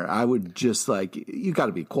in there, I would just like, you got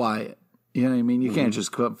to be quiet. You know what I mean? You can't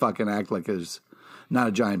just fucking act like there's not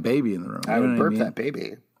a giant baby in the room. I would burp that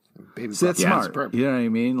baby. See, that's smart. You know what I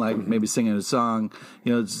mean? Like maybe singing a song,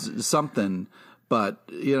 it's something. But,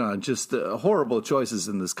 just horrible choices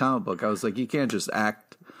in this comic book. I was like, you can't just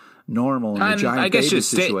act normal in a giant baby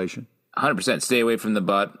situation. 100%. Stay away from the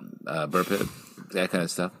butt, burp it. That kind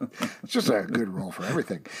of stuff. It's just a good rule for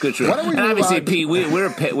everything. Good rule. And obviously, Pete, we're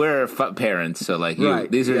parents, so like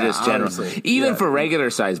these are just general. Honestly, even for regular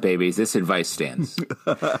sized babies, this advice stands.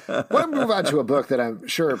 I want to move on to a book that I'm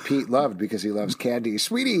sure Pete loved because he loves candy.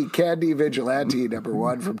 Sweetie Candy Vigilante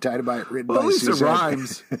 #1 from Dynamite, written by Susan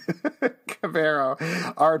rhymes.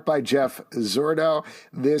 Cavero, art by Jeff Zordo.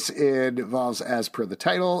 This involves, as per the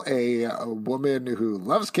title, a woman who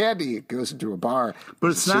loves candy goes into a bar,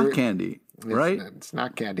 but it's not candy. Right? It's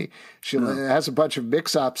not candy. She has a bunch of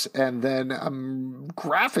mix-ups and then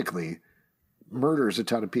graphically murders a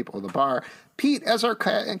ton of people in the bar. Pete, as our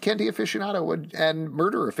candy aficionado and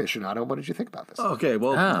murder aficionado, what did you think about this? Okay,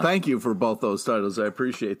 well, thank you for both those titles. I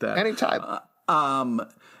appreciate that. Anytime.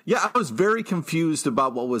 I was very confused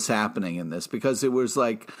about what was happening in this because it was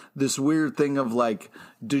like this weird thing of like,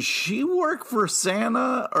 does she work for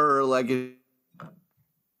Santa or like...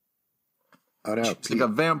 Oh, no. She's like a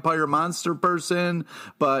vampire monster person,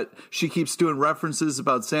 but she keeps doing references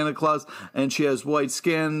about Santa Claus, and she has white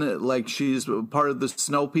skin, like she's part of the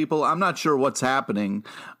snow people. I'm not sure what's happening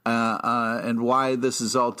and why this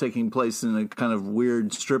is all taking place in a kind of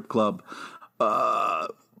weird strip club.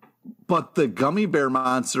 But the gummy bear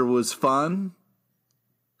monster was fun.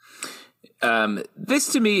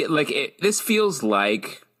 This to me, this feels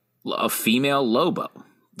like a female Lobo.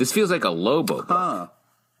 This feels like a Lobo book.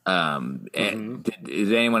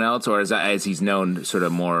 Is anyone else, or as he's known sort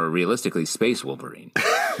of more realistically, Space Wolverine?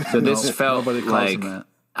 So this felt like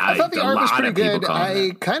I thought the art was pretty good.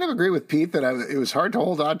 I kind of agree with Pete that it was hard to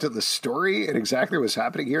hold on to the story and exactly what's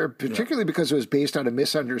happening here, particularly because it was based on a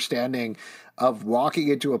misunderstanding of walking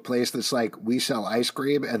into a place that's like, we sell ice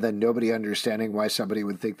cream, and then nobody understanding why somebody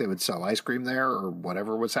would think they would sell ice cream there or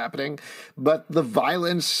whatever was happening. But the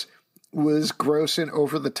violence was gross and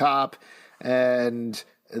over the top, and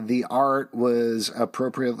the art was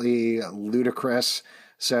appropriately ludicrous.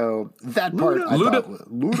 So that part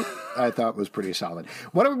I thought was pretty solid.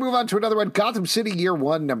 Why don't we move on to another one? Gotham City Year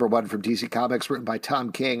One, #1 from DC Comics, written by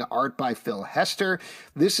Tom King, art by Phil Hester.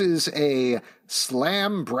 This is a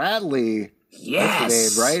Slam Bradley,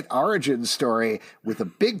 yes, name, right? Origin story with a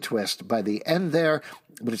big twist by the end there.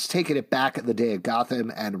 But it's taking it back in the day of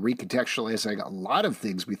Gotham and recontextualizing a lot of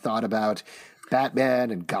things we thought about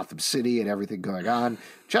Batman and Gotham City and everything going on.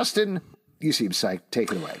 Justin, you seem psyched.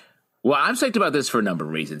 Take it away. Well, I'm psyched about this for a number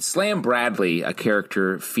of reasons. Slam Bradley, a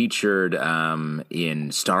character featured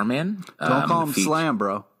in Starman. Don't call him Slam,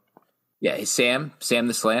 bro. Yeah, Sam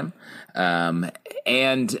the Slam. And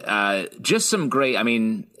just some great,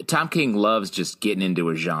 Tom King loves just getting into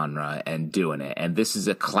a genre and doing it. And this is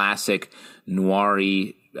a classic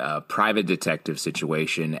noir-y private detective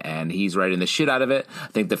situation, and he's writing the shit out of it. I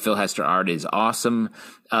think the Phil Hester art is awesome.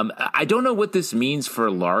 I don't know what this means for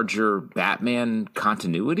larger Batman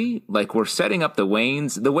continuity. Like, we're setting up the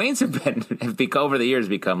Waynes. The Waynes have over the years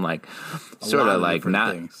become like sort of like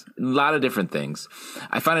not things. A lot of different things.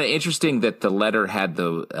 I find it interesting that the letter had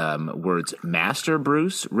the words Master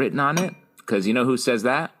Bruce written on it, because you know who says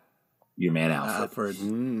that? Your man Alfred.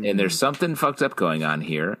 And there's something fucked up going on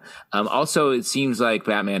here. Also, it seems like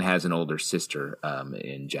Batman has an older sister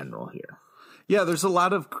in general here. Yeah, there's a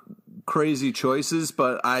lot of crazy choices,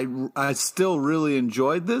 but I still really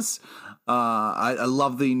enjoyed this. I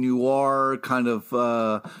love the noir kind of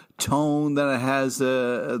tone that it has.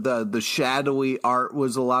 The shadowy art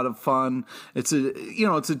was a lot of fun. It's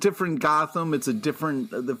a different Gotham. It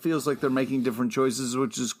feels like they're making different choices,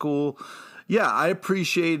 which is cool. Yeah, I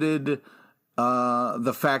appreciated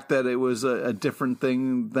the fact that it was a different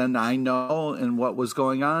thing than I know and what was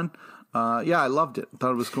going on. I loved it.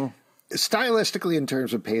 Thought it was cool. Stylistically, in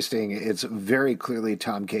terms of pasting, it's very clearly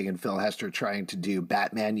Tom King and Phil Hester trying to do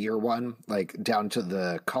Batman Year One, like down to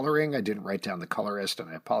the coloring. I didn't write down the colorist, and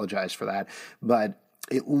I apologize for that, but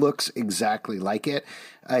it looks exactly like it.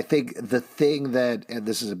 I think the thing that, and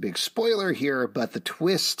this is a big spoiler here, but the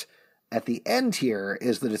twist at the end here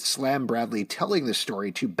is that it's Slam Bradley telling the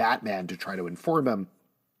story to Batman to try to inform him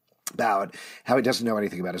about how he doesn't know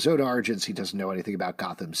anything about his own origins. He doesn't know anything about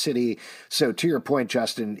Gotham City. So to your point,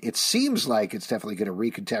 Justin, it seems like it's definitely going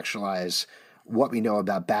to recontextualize what we know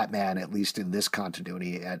about Batman, at least in this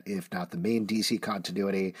continuity, if not the main DC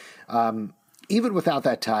continuity. Even without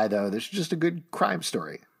that tie, though, there's just a good crime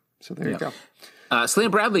story. So there you go.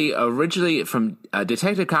 Slam Bradley, originally from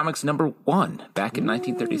Detective Comics #1 back in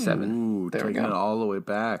 1937. Ooh, there we go. All the way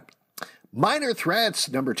back. Minor Threats,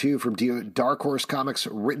 #2 from Dark Horse Comics,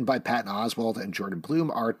 written by Patton Oswalt and Jordan Bloom,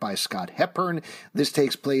 art by Scott Hepburn. This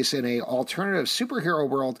takes place in an alternative superhero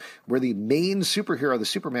world where the main superhero, the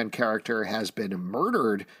Superman character, has been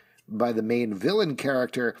murdered by the main villain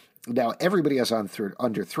character. Now everybody is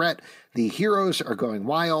under threat. The heroes are going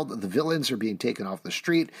wild. The villains are being taken off the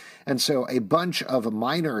street. And so a bunch of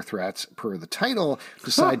minor threats, per the title,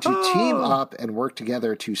 decide to team up and work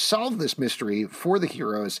together to solve this mystery for the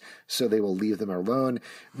heroes so they will leave them alone.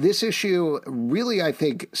 This issue really, I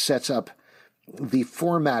think, sets up the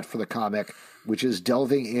format for the comic, which is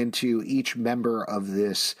delving into each member of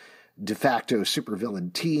this de facto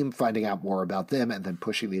supervillain team, finding out more about them, and then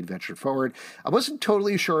pushing the adventure forward. I wasn't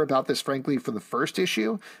totally sure about this, frankly, for the first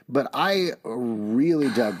issue, but I really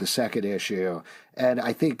dug the second issue, and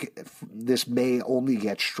I think this may only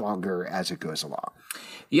get stronger as it goes along.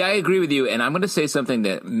 Yeah, I agree with you, and I'm going to say something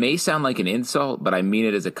that may sound like an insult, but I mean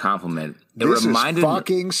it as a compliment. This is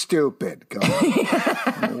fucking stupid. Go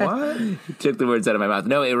on. What? You took the words out of my mouth.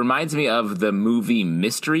 No, it reminds me of the movie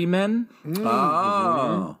Mystery Men.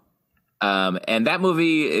 Oh. And that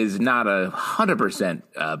movie is not 100%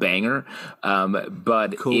 banger,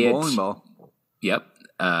 but cool bowling ball. Yep.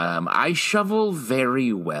 I shovel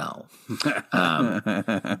very well.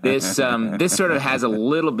 This sort of has a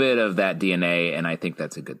little bit of that DNA, and I think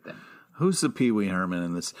that's a good thing. Who's the Pee Wee Herman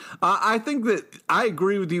in this? I think that I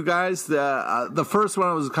agree with you guys. The first one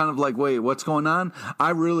I was kind of like, wait, what's going on?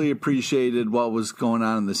 I really appreciated what was going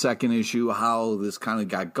on in the second issue, how this kind of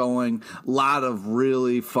got going. A lot of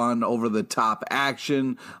really fun, over-the-top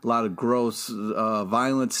action, a lot of gross,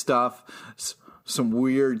 violent stuff, some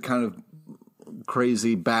weird kind of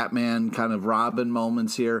crazy Batman kind of Robin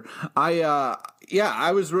moments here.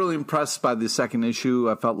 I was really impressed by the second issue.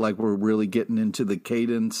 I felt like we're really getting into the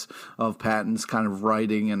cadence of Patton's kind of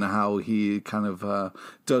writing and how he kind of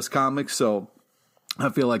does comics. So I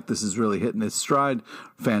feel like this is really hitting its stride.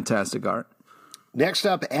 Fantastic art. Next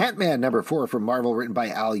up, Ant-Man #4 from Marvel, written by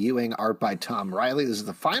Al Ewing, art by Tom Riley. This is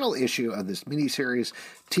the final issue of this miniseries,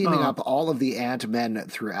 teaming up all of the Ant-Men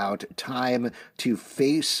throughout time to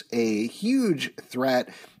face a huge threat.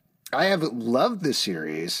 I have loved this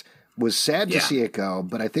series. Was sad to see it go,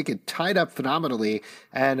 but I think it tied up phenomenally.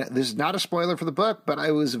 And this is not a spoiler for the book, but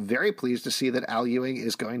I was very pleased to see that Al Ewing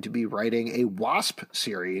is going to be writing a Wasp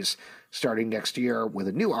series starting next year with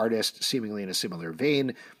a new artist, seemingly in a similar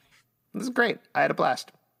vein. This is great. I had a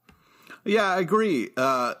blast. Yeah, I agree.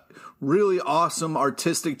 Really awesome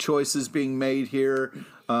artistic choices being made here.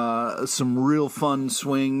 Some real fun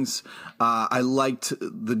swings. I liked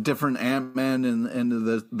the different Ant-Man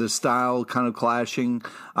and the style kind of clashing.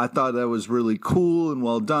 I thought that was really cool and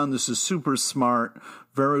well done. This is super smart,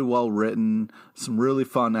 very well written, some really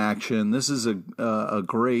fun action. This is a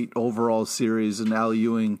great overall series, and Al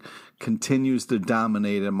Ewing continues to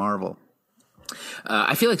dominate at Marvel.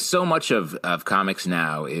 I feel like so much of comics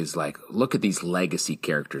now is like, look at these legacy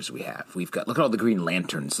characters we have. Look at all the Green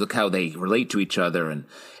Lanterns. Look how they relate to each other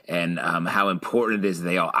and how important it is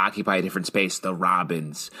they all occupy a different space. The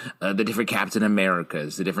Robins, the different Captain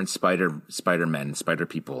Americas, the different Spider-Men, Spider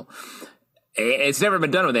People. It's never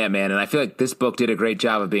been done with Ant-Man, and I feel like this book did a great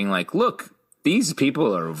job of being like, look, these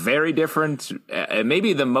people are very different,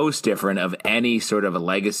 maybe the most different of any sort of a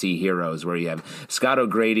legacy heroes, where you have Scott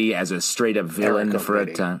O'Grady as a straight up villain for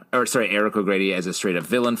a time, Eric O'Grady as a straight up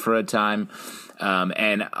villain for a time,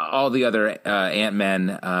 and all the other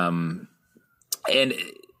Ant-Men, and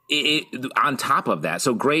on top of that,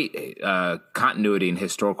 so great continuity and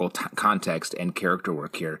historical context and character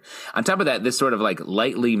work here. On top of that, this sort of like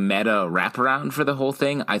lightly meta wraparound for the whole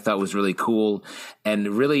thing, I thought was really cool, and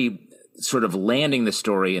really sort of landing the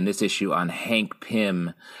story in this issue on Hank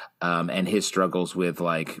Pym and his struggles with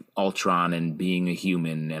like Ultron and being a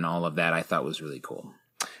human and all of that, I thought was really cool.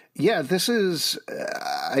 Yeah, this is,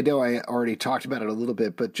 I know I already talked about it a little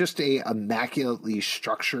bit, but just a immaculately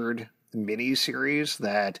structured miniseries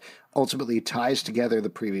that ultimately ties together the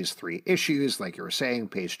previous 3 issues, like you were saying,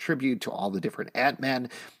 pays tribute to all the different Ant-Men.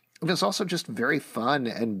 And it's also just very fun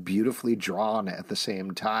and beautifully drawn at the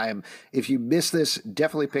same time. If you miss this,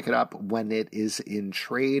 definitely pick it up when it is in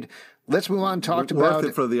trade. Let's move on. Talked about worth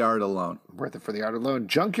it for the art alone. Worth it for the art alone.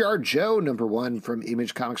 Junkyard Joe, #1 from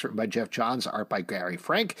Image Comics, written by Jeff Johns, art by Gary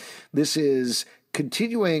Frank. This is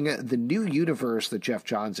continuing the new universe that Jeff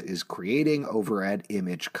Johns is creating over at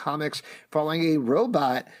Image Comics, following a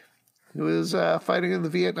robot who is fighting in the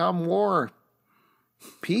Vietnam War.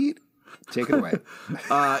 Pete, take it away.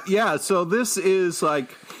 Yeah, so this is like...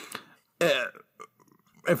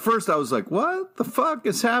 at first I was like, what the fuck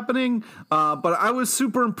is happening? But I was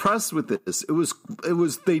super impressed with this. It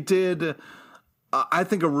was, they did, I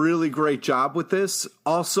think, a really great job with this.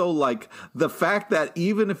 Also, like, the fact that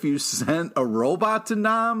even if you sent a robot to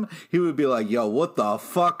Nam, he would be like, yo, what the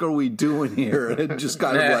fuck are we doing here? And just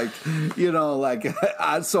kind of like, you know, like,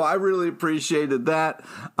 so I really appreciated that.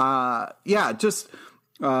 Yeah, just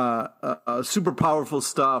super powerful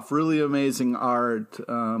stuff, really amazing art.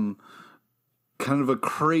 Kind of a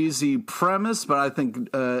crazy premise, but I think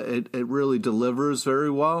it really delivers very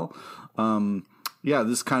well. Yeah,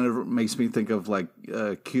 this kind of makes me think of like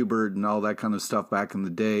Kubert and all that kind of stuff back in the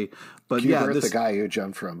day. But Kubert, yeah, the guy who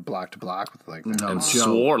jumped from block to block with like and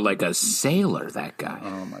swore like a sailor. That guy.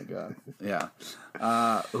 Oh my god. Yeah.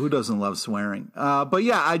 Who doesn't love swearing? But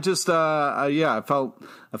yeah, I just yeah, I felt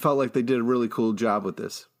like they did a really cool job with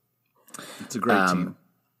this. It's a great team.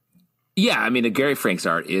 Yeah, I mean, Gary Frank's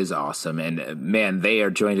art is awesome, and man, they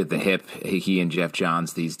are joined at the hip, he and Jeff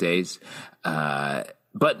Johns these days.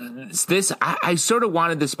 But this, I sort of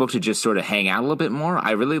wanted this book to just sort of hang out a little bit more.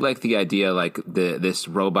 I really like the idea, like this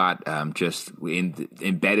robot just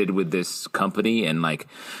embedded with this company, and like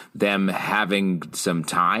them having some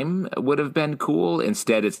time would have been cool.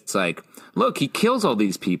 Instead, it's like, look, he kills all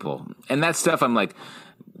these people, and that stuff. I'm like,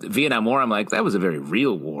 Vietnam War, I'm like, that was a very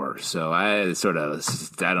real war. So I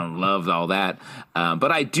don't love all that.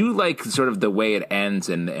 But I do like sort of the way it ends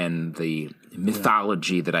and the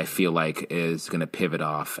mythology that I feel like is going to pivot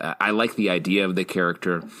off. I like the idea of the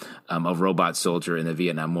character of Robot Soldier in the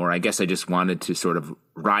Vietnam War. I guess I just wanted to sort of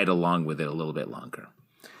ride along with it a little bit longer.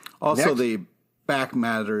 Also, the back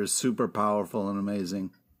matter is super powerful and amazing.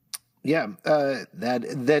 Yeah,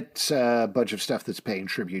 that's a bunch of stuff that's paying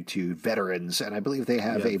tribute to veterans, and I believe they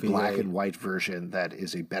have a black and white version that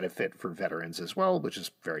is a benefit for veterans as well, which is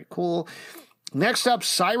very cool. Next up,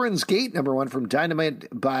 Siren's Gate, #1 from Dynamite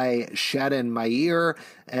by Shadon Mayer,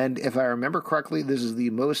 and if I remember correctly, this is the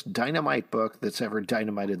most Dynamite book that's ever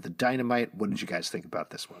dynamited the Dynamite. What did you guys think about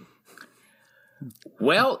this one?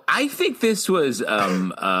 Well, I think this was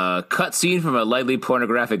a cutscene from a lightly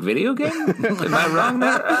pornographic video game. Am I wrong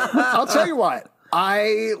there? I'll tell you what.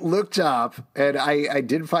 I looked up, and I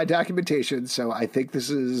did find documentation, so I think this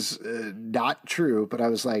is not true, but I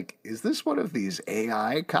was like, is this one of these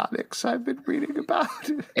AI comics I've been reading about?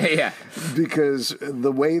 Yeah. Because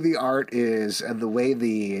the way the art is and the way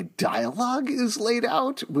the dialogue is laid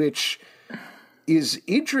out, which is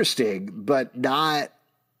interesting, but not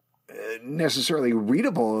necessarily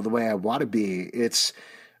readable the way I want to be. It's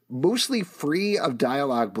mostly free of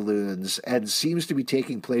dialogue balloons and seems to be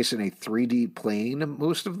taking place in a 3D plane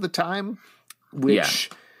most of the time, which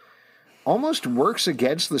almost works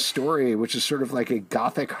against the story, which is sort of like a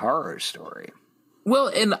gothic horror story. Well,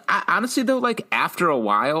 and honestly, though, like after a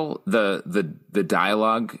while, the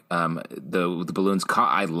dialogue, the balloons,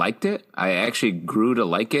 I liked it. I actually grew to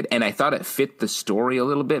like it, and I thought it fit the story a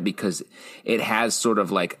little bit because it has sort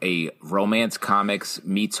of like a romance comics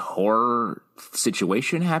meets horror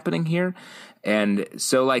situation happening here. And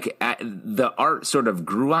so, like, the art sort of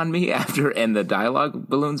grew on me after, and the dialogue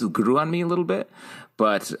balloons grew on me a little bit.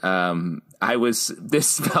 But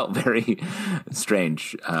this felt very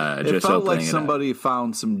strange. It felt like somebody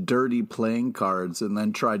found some dirty playing cards and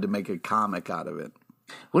then tried to make a comic out of it.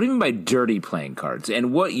 What do you mean by dirty playing cards?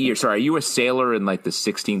 And what year? Sorry, are you a sailor in like the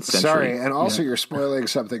 16th century? Sorry, and also you're spoiling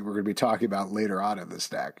something we're going to be talking about later on in the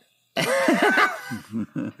stack.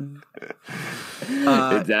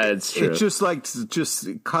 That's true. It's just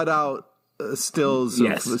cut out stills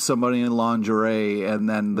of somebody in lingerie, and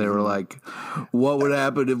then they were like, what would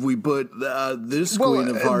happen if we put this Queen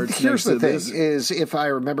of Hearts next to this? Here's the thing, is if I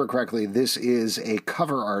remember correctly, this is a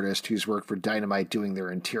cover artist who's worked for Dynamite doing their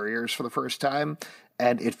interiors for the first time,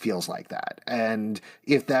 and it feels like that. And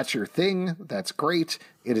if that's your thing, that's great.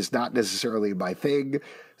 It is not necessarily my thing.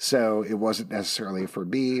 so it wasn't necessarily for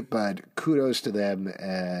me, but kudos to them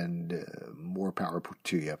and more power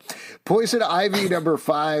to you. Poison Ivy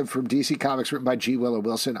 #5 from DC Comics, written by G.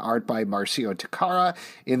 Willow-Wilson, art by Marcio Takara.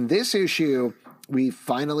 In this issue, we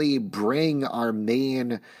finally bring our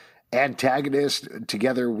main antagonist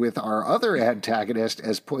together with our other antagonist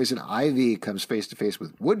as Poison Ivy comes face to face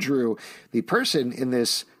with Woodrue, the person in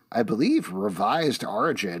this, I believe, revised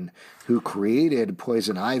origin who created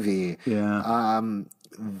Poison Ivy. Yeah.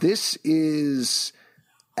 This is,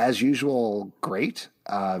 as usual, great.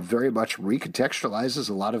 Very much recontextualizes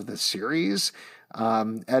a lot of the series,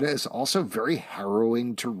 and is also very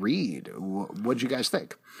harrowing to read. What'd you guys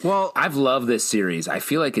think? Well, I've loved this series. I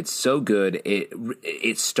feel like it's so good.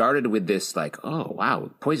 It started with this like, oh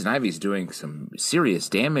wow, Poison Ivy's doing some serious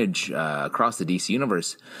damage across the DC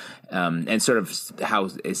universe, and sort of how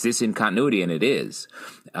is this in continuity? And it is.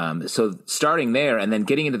 So starting there and then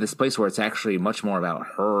getting into this place where it's actually much more about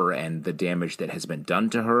her and the damage that has been done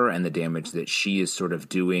to her and the damage that she is sort of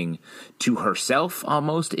doing to herself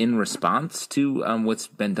almost in response to what's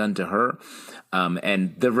been done to her.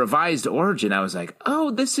 And the revised origin, I was like,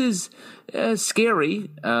 oh, this is scary,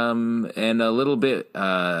 and a little bit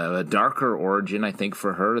a darker origin, I think,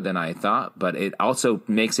 for her than I thought. But it also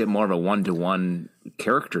makes it more of a one-to-one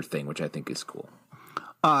character thing, which I think is cool.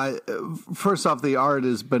 First off, the art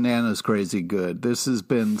is bananas crazy good. This has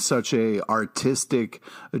been such a artistic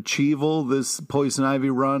achieval. This Poison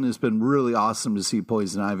Ivy run has been really awesome to see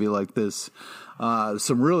Poison Ivy like this.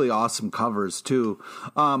 Some really awesome covers too.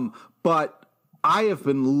 But I have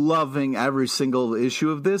been loving every single issue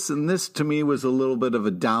of this, and this to me was a little bit of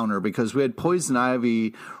a downer because we had Poison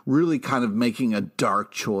Ivy really kind of making a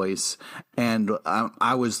dark choice, and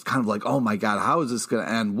I was kind of like, oh my God, how is this going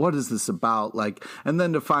to end? What is this about? Like, and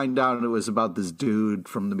then to find out it was about this dude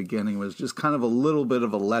from the beginning was just kind of a little bit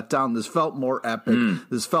of a letdown. This felt more epic.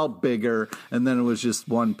 This felt bigger, and then it was just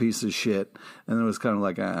one piece of shit, and it was kind of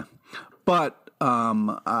like, But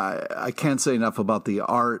I can't say enough about the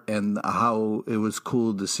art and how it was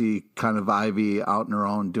cool to see kind of Ivy out on her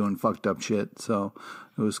own doing fucked up shit. So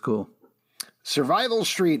it was cool. Survival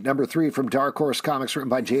Street #3 from Dark Horse Comics, written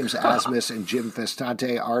by James Asmus and Jim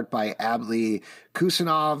Festante, art by Ably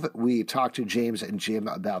Kusanov. We talked to James and Jim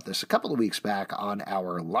about this a couple of weeks back on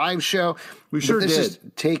our live show. We sure did. This is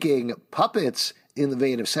taking puppets in the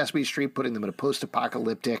vein of Sesame Street, putting them in a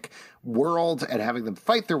post-apocalyptic world and having them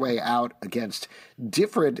fight their way out against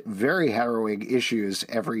different, very harrowing issues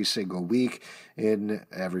every single month. In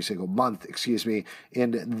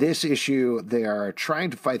this issue, they are trying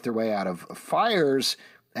to fight their way out of fires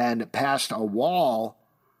and past a wall.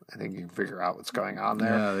 I think you can figure out what's going on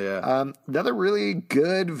there. Yeah. Another really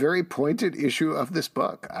good, very pointed issue of this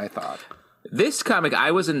book, I thought. This comic, I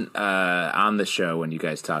wasn't on the show when you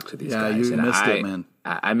guys talked to these guys. Yeah, you missed it, man.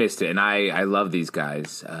 I missed it, and I love these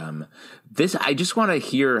guys. I just want to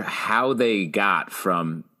hear how they got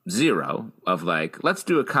from zero of like, let's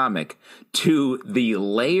do a comic, to the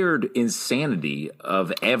layered insanity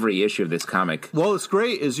of every issue of this comic. Well, what's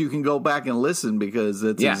great is you can go back and listen because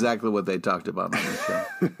that's exactly what they talked about on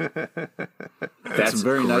the show. That's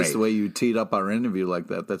very nice the way you teed up our interview like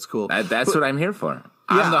that. That's cool. That's what I'm here for.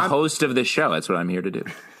 I'm the host of the show. That's what I'm here to do.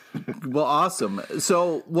 Well, awesome.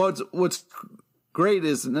 So what's great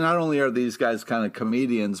is not only are these guys kind of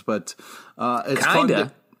comedians, but it's fun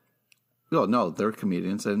to... Oh, no, they're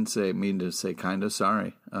comedians. I didn't mean to say kind of.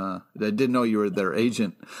 Sorry. I didn't know you were their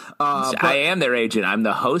agent. I am their agent. I'm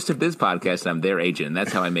the host of this podcast, and I'm their agent. And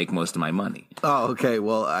that's how I make most of my money. Oh, okay.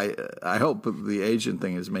 Well, I hope the agent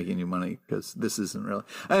thing is making you money because this isn't really.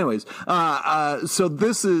 Anyways, so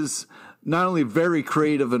this is not only very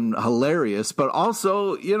creative and hilarious, but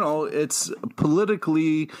also, it's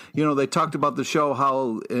politically, they talked about the show,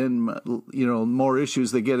 how in, more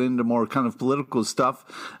issues they get into more kind of political stuff.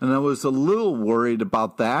 And I was a little worried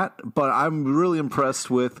about that, but I'm really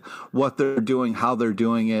impressed with what they're doing, how they're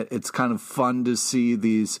doing it. It's kind of fun to see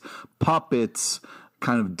these puppets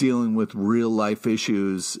kind of dealing with real life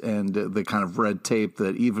issues and the kind of red tape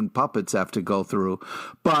that even puppets have to go through.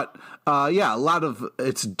 But a lot of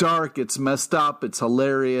it's dark, it's messed up, it's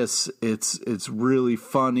hilarious, it's really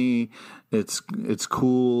funny, it's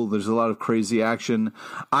cool. There's a lot of crazy action.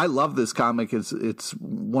 I love this comic. It's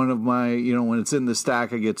one of my, when it's in the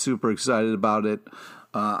stack, I get super excited about it.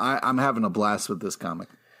 I'm having a blast with this comic.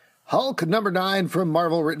 Hulk #9 from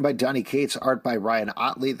Marvel, written by Donny Cates, art by Ryan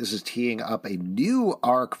Ottley. This is teeing up a new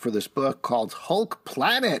arc for this book called Hulk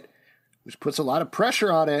Planet, which puts a lot of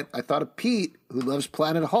pressure on it. I thought of Pete, who loves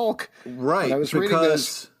Planet Hulk. Right, when I was reading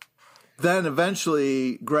this. then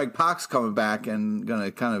eventually Greg Pak's coming back and going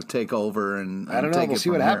to kind of take over and I don't know. We'll see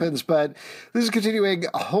what happens. But this is continuing.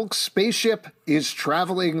 Hulk's spaceship is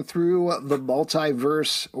traveling through the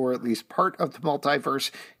multiverse, or at least part of the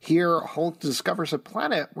multiverse. Here, Hulk discovers a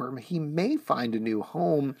planet where he may find a new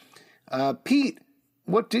home. Pete,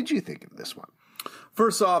 what did you think of this one?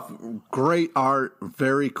 First off, great art,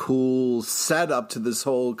 very cool setup to this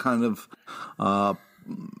whole kind of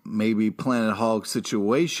maybe Planet Hulk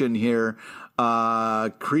situation here.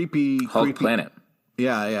 Creepy Planet.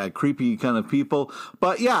 Yeah, creepy kind of people.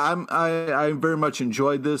 But yeah, I very much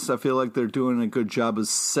enjoyed this. I feel like they're doing a good job of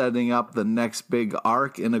setting up the next big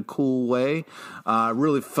arc in a cool way. I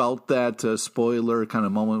really felt that spoiler kind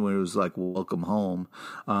of moment when it was like, welcome home.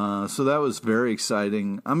 So that was very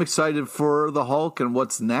exciting. I'm excited for the Hulk and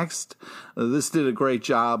what's next. This did a great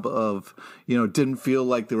job of, didn't feel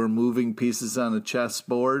like they were moving pieces on a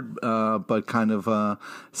chessboard, but kind of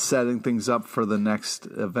setting things up for the next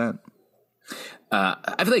event.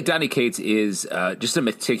 I feel like Donny Cates is just a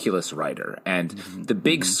meticulous writer, and the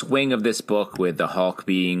big swing of this book with the Hulk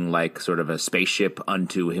being like sort of a spaceship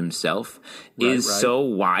unto himself is so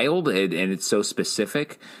wild, and it's so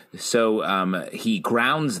specific. So he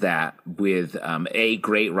grounds that with A,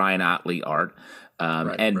 great Ryan Ottley art,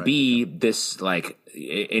 and B, this like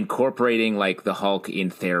incorporating like the Hulk in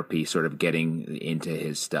therapy, sort of getting into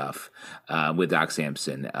his stuff with Doc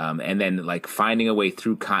Samson, and then like finding a way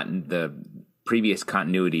through the previous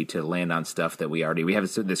continuity to land on stuff that we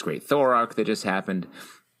have this great Thor arc that just happened,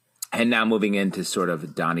 and now moving into sort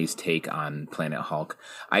of Donnie's take on Planet Hulk,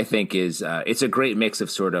 I think is it's a great mix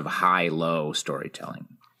of sort of high-low storytelling.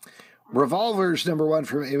 Revolvers #1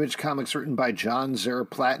 from Image Comics, written by John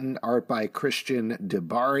Zerplatten, art by Christian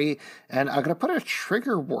DeBari. And I'm going to put a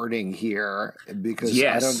trigger warning here because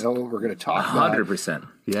I don't know what we're going to talk 100%. about.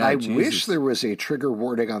 Yeah, I wish there was a trigger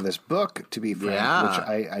warning on this book, to be frank, which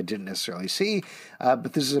I didn't necessarily see.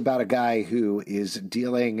 But this is about a guy who is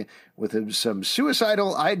dealing with some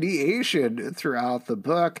suicidal ideation throughout the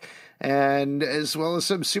book, and as well as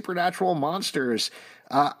some supernatural monsters.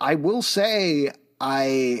 I will say,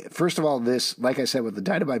 first of all, this, like I said with the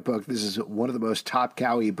Dynamite book, this is one of the most Top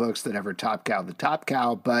Cow-y books that ever Top Cow the Top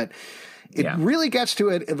Cow, but it really gets to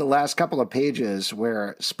it in the last couple of pages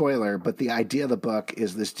where, spoiler, but the idea of the book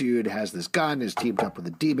is this dude has this gun, is teamed up with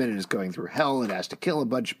a demon, and is going through hell and has to kill a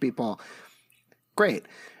bunch of people. Great.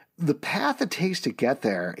 The path it takes to get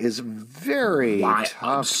there is very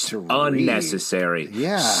tough to read. Unnecessary.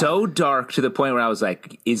 Yeah. So dark to the point where I was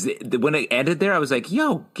like, when it ended there, I was like,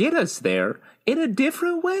 yo, get us there in a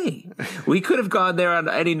different way. We could have gone there on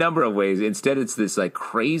any number of ways. Instead, it's this like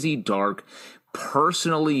crazy dark,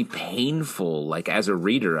 personally painful, like as a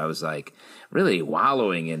reader, I was like really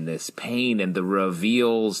wallowing in this pain, and the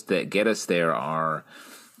reveals that get us there are,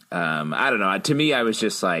 I don't know. To me, I was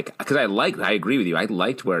just like, because I agree with you. I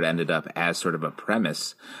liked where it ended up as sort of a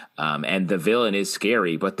premise. And the villain is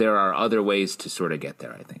scary, but there are other ways to sort of get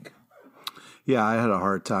there, I think. Yeah, I had a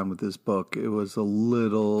hard time with this book. It was a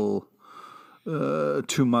little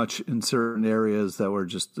too much in certain areas that were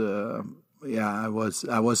just, I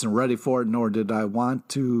wasn't ready for it, nor did I want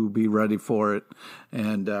to be ready for it.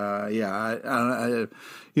 And,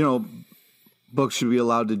 books should be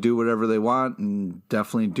allowed to do whatever they want, and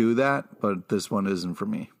definitely do that, but this one isn't for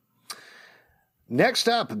me. Next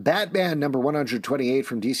up, Batman #128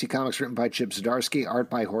 from DC Comics, written by Chip Zdarsky, art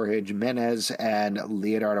by Jorge Jimenez and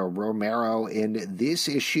Leonardo Romero. In this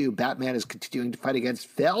issue, Batman is continuing to fight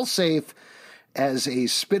against Failsafe as a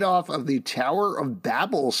spin-off of the Tower of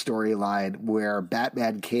Babel storyline, where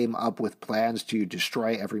Batman came up with plans to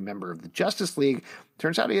destroy every member of the Justice League.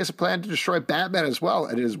 Turns out he has a plan to destroy Batman as well,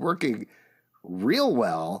 and it is working real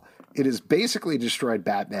well. It has basically destroyed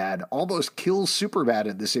Batman, almost kills Superman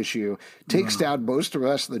in this issue, takes down most of the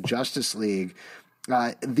rest of the Justice League.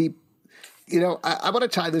 I want to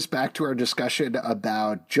tie this back to our discussion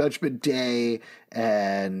about Judgment Day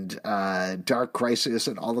and Dark Crisis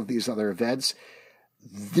and all of these other events.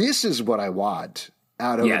 This is what I want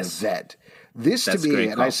out of an event. This to me,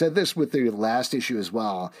 and I said this with the last issue as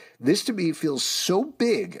well, this to me feels so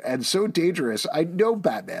big and so dangerous. I know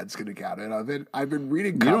Batman's going to get it. I've been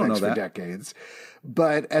reading comics for decades.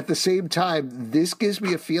 But at the same time, this gives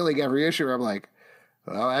me a feeling every issue where I'm like,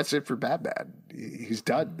 well, that's it for Batman. He's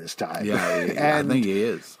done this time. Yeah, and I think he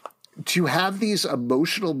is. To have these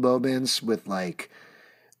emotional moments with, like,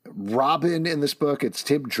 Robin in this book, it's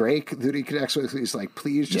Tim Drake that he connects with. He's like,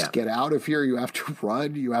 please just get out of here. You have to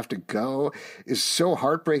run. You have to go. Is so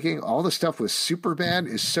heartbreaking. All the stuff with Superman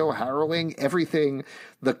is so harrowing. Everything,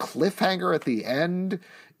 the cliffhanger at the end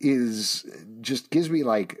is just gives me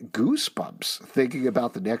like goosebumps thinking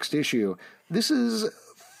about the next issue. This is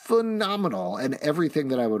phenomenal, and everything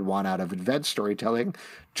that I would want out of event storytelling,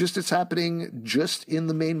 just it's happening just in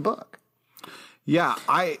the main book. Yeah,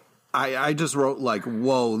 I just wrote like,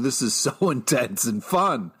 whoa, this is so intense and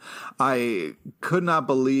fun. I could not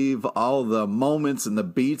believe all the moments and the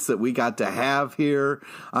beats that we got to have here.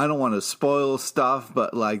 I don't want to spoil stuff,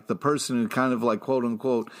 but like the person who kind of like quote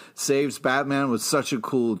unquote saves Batman was such a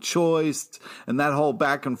cool choice, and that whole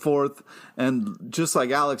back and forth. And just like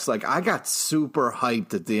Alex, like I got super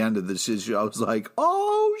hyped at the end of this issue. I was like,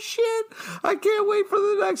 oh shit, I can't wait for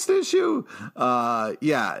the next issue.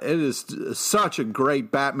 Yeah, it is such a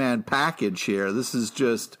great Batman package here. This is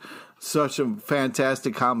just such a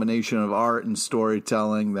fantastic combination of art and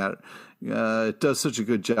storytelling that it does such a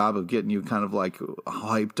good job of getting you kind of like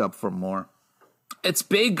hyped up for more. It's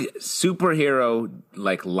big superhero,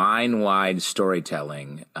 like line-wide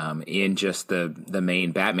storytelling in just the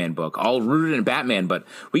main Batman book, all rooted in Batman, but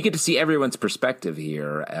we get to see everyone's perspective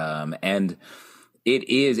here. And it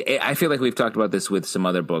is, I feel like we've talked about this with some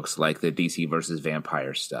other books like the DC versus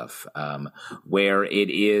Vampire stuff, where it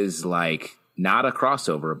is like not a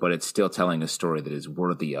crossover, but it's still telling a story that is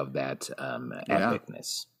worthy of that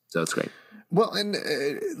epicness. So it's great. Well, and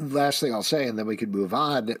last thing I'll say, and then we can move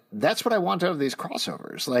on. That's what I want out of these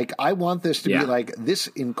crossovers. Like, I want this to be like this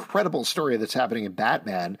incredible story that's happening in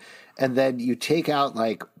Batman, and then you take out,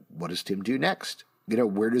 like, what does Tim do next? You know,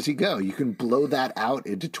 where does he go? You can blow that out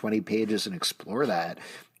into 20 pages and explore that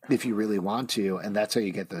if you really want to, and that's how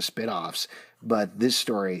you get those spin-offs. But this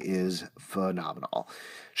story is phenomenal.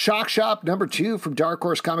 Shock Shop #2 from Dark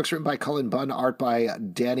Horse Comics, written by Cullen Bunn, art by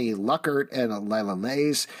Danny Luckert and Lila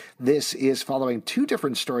Lays. This is following two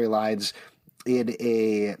different storylines in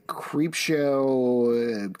a creep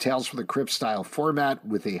show, Tales from the Crypt style format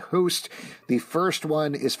with a host. The first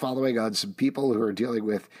one is following on some people who are dealing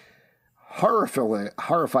with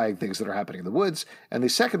horrifying things that are happening in the woods. And the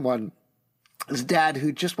second one is dad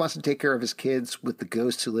who just wants to take care of his kids with the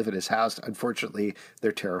ghosts who live in his house. Unfortunately,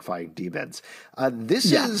 they're terrifying demons.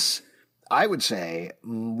 This is, I would say,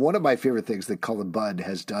 one of my favorite things that Cullen Bunn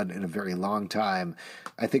has done in a very long time.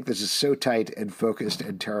 I think this is so tight and focused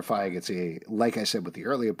and terrifying. It's like I said with the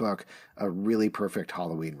earlier book, a really perfect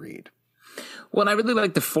Halloween read. Well, and I really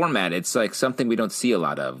like the format. It's like something we don't see a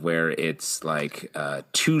lot of, where it's like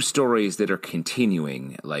two stories that are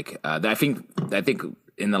continuing. Like I think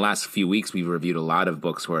in the last few weeks we've reviewed a lot of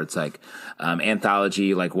books where it's like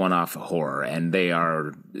anthology, like one-off horror, and they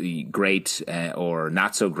are great or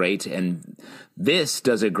not so great. And this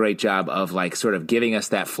does a great job of like sort of giving us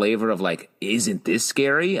that flavor of like, isn't this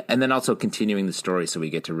scary? And then also continuing the story, so we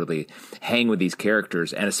get to really hang with these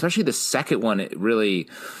characters. And especially the second one, it really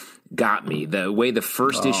got me. The way the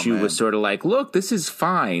first issue was sort of like, look, this is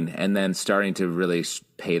fine, and then starting to really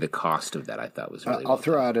pay the cost of that, I thought was really I'll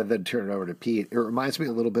throw out and then turn it over to Pete. It reminds me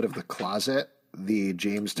a little bit of The Closet, the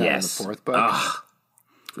Jamestown in the fourth book.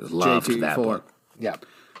 Loved that book. Yeah.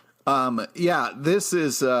 This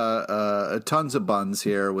is tons of buns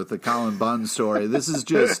here with the Cullen Bunn story. This is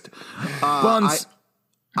just buns.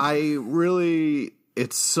 I really,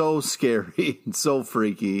 it's so scary and so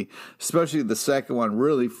freaky. Especially the second one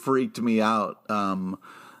really freaked me out.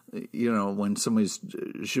 You know, when somebody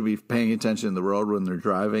should be paying attention to the road when they're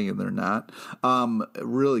driving and they're not. It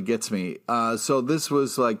really gets me. So this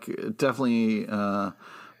was like definitely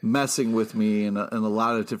messing with me in a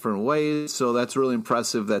lot of different ways. So that's really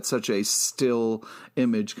impressive that such a still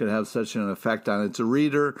image could have such an effect on its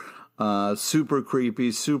reader. Super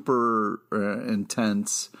creepy, super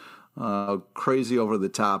intense, crazy over the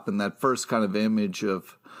top. And that first kind of image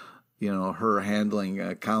of, you know, her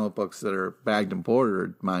handling comic books that are bagged and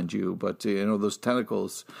bordered, mind you, but you know, those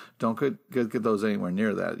tentacles, don't get those anywhere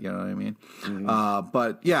near that. You know what I mean? Mm-hmm.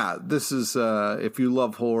 But yeah, this is if you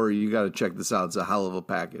love horror, you got to check this out. It's a hell of a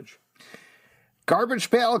package. Garbage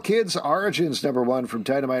Pail Kids Origins #1 from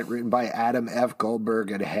Dynamite, written by Adam F.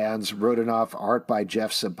 Goldberg and Hans Rodenoff, art by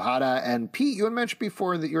Jeff Zapata. And Pete, you had mentioned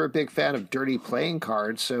before that you're a big fan of dirty playing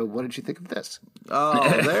cards, so what did you think of this?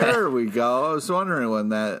 Oh, there we go. I was wondering when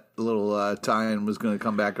that little tie-in was going to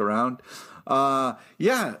come back around.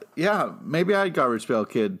 Yeah, maybe I had Garbage Pail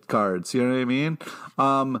Kid cards, you know what I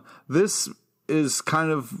mean? This is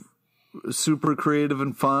kind of super creative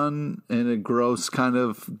and fun in a gross kind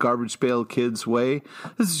of Garbage Pail Kids way.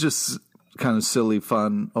 This is just kind of silly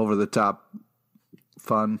fun, over the top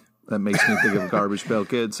fun. that makes me think of Garbage Pail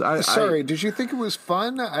Kids. Did you think it was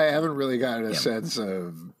fun? I haven't really gotten a sense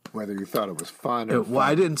of whether you thought it was fun or Well,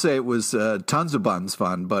 I didn't say it was tons of buns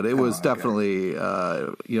fun, but it was definitely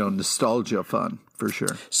nostalgia fun for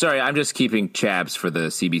sure. Sorry, I'm just keeping chabs for the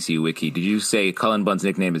CBC Wiki. Did you say Cullen Bunn's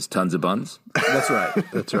nickname is Tons of Buns? That's right.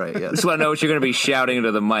 That's right, yes. Just want to know what you're going to be shouting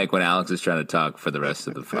into the mic when Alex is trying to talk for the rest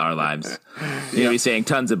of our lives. You're going to be saying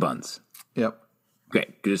Tons of Buns. Yep.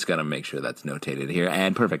 Great. Just got to make sure that's notated here.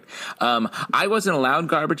 And perfect. I wasn't allowed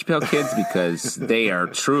Garbage Pail Kids because they are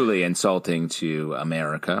truly insulting to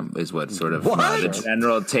America, is what sort of the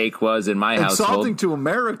general take was in my household. Insulting to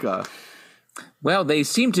America? Well, they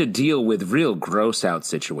seem to deal with real gross out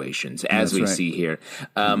situations, as we see here.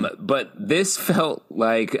 But this felt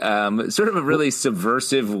like sort of a really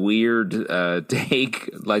subversive, weird take.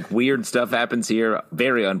 Like weird stuff happens here.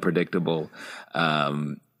 Very unpredictable.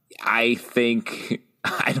 I think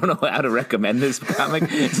I don't know how to recommend this comic.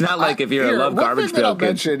 It's not like if you're a love Garbage Pail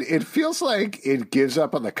Kids. It feels like it gives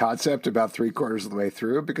up on the concept about 3/4 of the way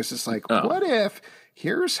through because it's like, what if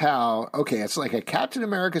here's how, it's like a Captain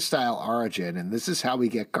America style origin, and this is how we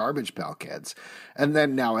get Garbage Pail Kids. And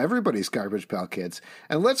then now everybody's Garbage Pail Kids.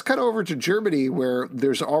 And let's cut over to Germany where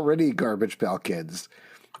there's already Garbage Pail Kids.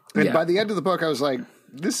 And by the end of the book, I was like,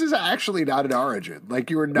 this is actually not an origin. Like,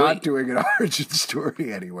 you were not doing an origin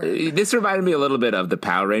story anywhere. This reminded me a little bit of the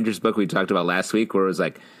Power Rangers book we talked about last week, where it was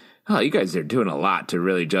like, oh, you guys are doing a lot to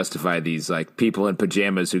really justify these like people in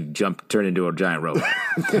pajamas who turn into a giant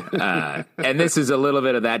robot. And this is a little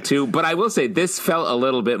bit of that too. But I will say this felt a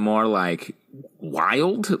little bit more like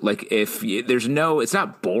wild. Like it's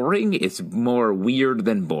not boring. It's more weird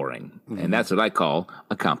than boring. And that's what I call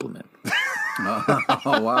a compliment.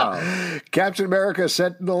 Oh, wow. Captain America,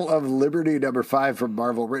 Sentinel of Liberty, #5 from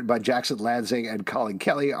Marvel, written by Jackson Lansing and Colin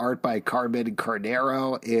Kelly, art by Carmine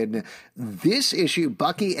Carnero. In this issue,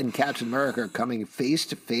 Bucky and Captain America are coming face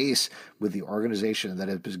to face with the organization that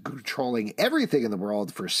has been controlling everything in the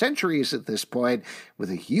world for centuries at this point,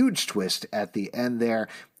 with a huge twist at the end there.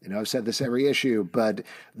 You know, I've said this every issue, but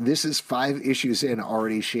this is 5 issues in,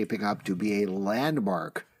 already shaping up to be a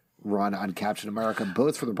landmark run on Captain America,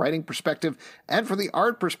 both from the writing perspective and from the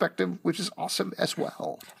art perspective, which is awesome as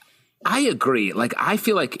well. I agree. Like, I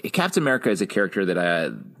feel like Captain America is a character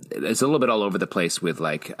that is a little bit all over the place with,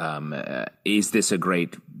 like, is this a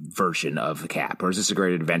great version of Cap, or is this a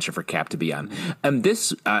great adventure for Cap to be on? And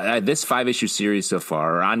this 5-issue series so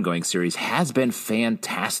far, or ongoing series, has been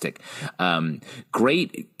fantastic.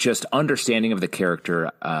 Great, just understanding of the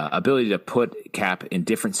character, ability to put Cap in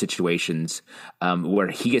different situations where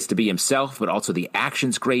he gets to be himself, but also the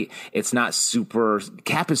action's great. It's not super.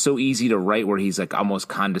 Cap is so easy to write where he's like almost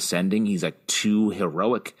condescending. He's like too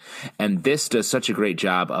heroic, and this does such a great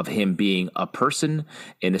job of him being a person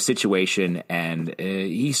in a situation, and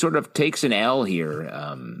he sort of takes an L here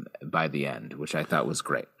by the end, which I thought was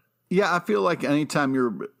great. Yeah, I feel like anytime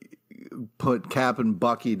you put Cap and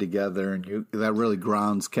Bucky together, and that really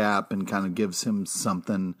grounds Cap and kind of gives him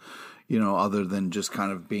something, you know, other than just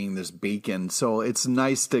kind of being this beacon. So it's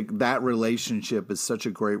nice that relationship is such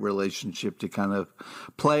a great relationship to kind of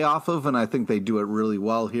play off of, and I think they do it really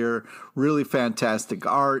well here. Really fantastic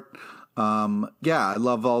art. I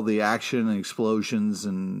love all the action and explosions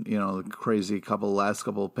and, you know, the crazy last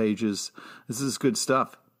couple of pages. This is good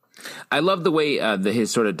stuff. I love the way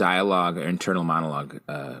his sort of dialogue or internal monologue,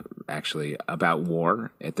 actually, about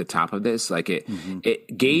war at the top of this. Like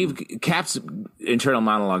it gave Cap's internal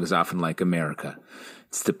monologue is often like, America,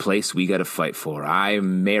 it's the place we got to fight for.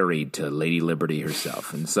 I'm married to Lady Liberty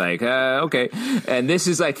herself. And it's like, okay. And this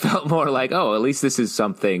is like, felt more like, oh, at least this is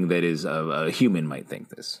something that is a human might think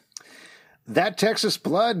this. That Texas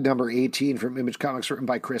Blood, #18 from Image Comics, written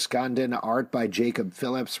by Chris Condon, art by Jacob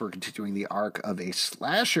Phillips. We're continuing the arc of a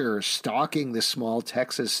slasher stalking this small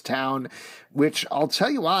Texas town, which I'll tell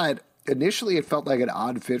you what, initially it felt like an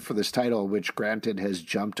odd fit for this title, which granted has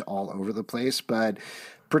jumped all over the place, but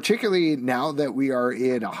particularly now that we are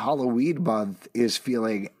in a Halloween month, is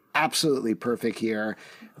feeling absolutely perfect here.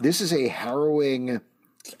 This is a harrowing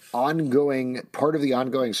ongoing part of the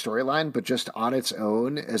ongoing storyline, but just on its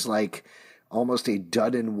own as like almost a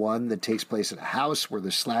done-in-one that takes place in a house where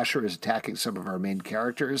the slasher is attacking some of our main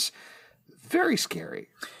characters. Very scary.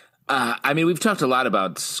 I mean, we've talked a lot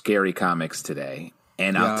about scary comics today,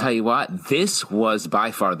 and I'll tell you what, this was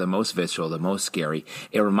by far the most visceral, the most scary.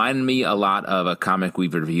 It reminded me a lot of a comic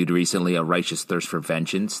we've reviewed recently, A Righteous Thirst for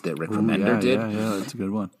Vengeance, that Rick Remender did. Yeah, that's a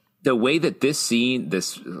good one. The way that this scene,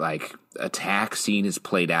 this like attack scene is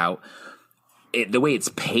played out, the way it's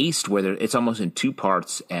paced, where it's almost in two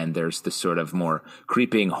parts, and there's the sort of more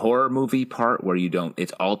creeping horror movie part where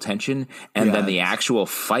it's all tension, and then the actual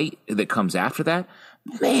fight that comes after that.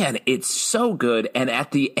 Man, it's so good. And at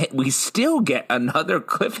the end, we still get another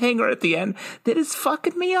cliffhanger at the end that is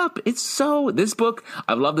fucking me up. This book,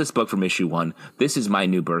 I love this book from issue 1. This is my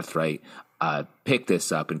new birthright. Pick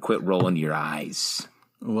this up and quit rolling your eyes.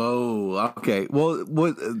 Whoa. Okay. Well,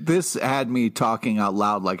 this had me talking out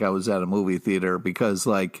loud like I was at a movie theater, because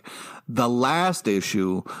like the last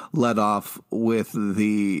issue led off with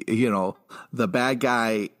the bad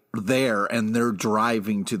guy there and they're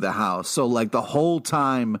driving to the house. So like the whole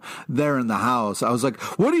time they're in the house, I was like,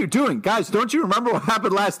 what are you doing? Guys, don't you remember what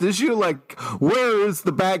happened last issue? Like, where is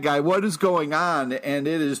the bad guy? What is going on? And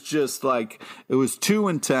it is just like, it was too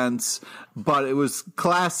intense, but it was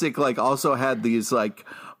classic. Like also had these like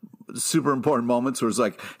super important moments where it's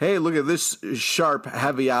like, hey, look at this sharp,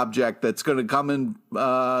 heavy object that's going to come in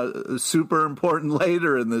super important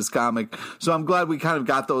later in this comic. So I'm glad we kind of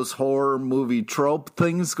got those horror movie trope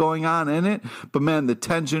things going on in it. But man, the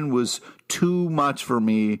tension was too much for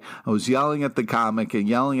me. I was yelling at the comic and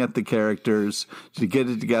yelling at the characters to get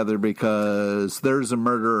it together because there's a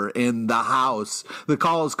murderer in the house. The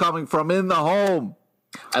call is coming from in the home.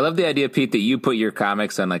 I love the idea, Pete, that you put your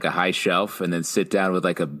comics on like a high shelf and then sit down with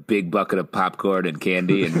like a big bucket of popcorn and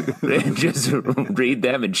candy and just read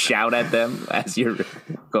them and shout at them as you're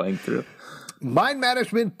going through. Mind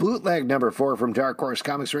Management Bootleg number 4 from Dark Horse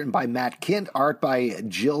Comics, written by Matt Kint, art by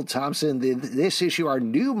Jill Thompson. This issue, our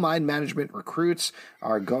new Mind Management recruits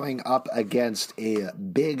are going up against a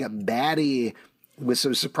big baddie with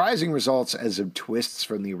some surprising results and some twists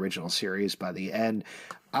from the original series by the end.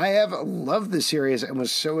 I have loved this series and was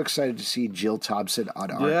so excited to see Jill Thompson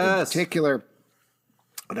on art in particular.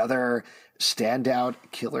 Another standout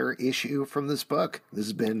killer issue from this book. This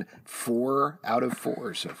has been 4 out of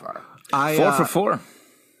 4 so far. 4 for 4.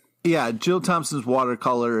 Yeah, Jill Thompson's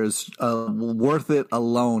watercolor is worth it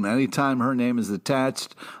alone. Anytime her name is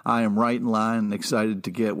attached, I am right in line and excited to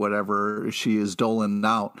get whatever she is doling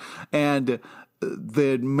out. And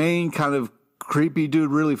the main kind of creepy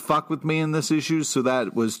dude really fucked with me in this issue, so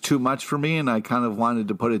that was too much for me, and I kind of wanted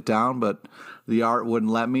to put it down, but the art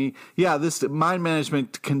wouldn't let me. Yeah, this Mind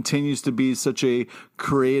Management continues to be such a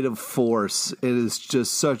creative force. It is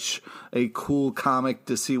just such a cool comic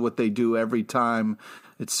to see what they do every time.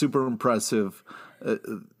 It's super impressive.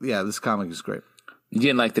 Yeah, this comic is great. You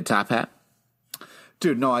didn't like the top hat?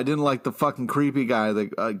 Dude, no, I didn't like the fucking creepy guy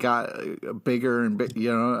that got bigger and big,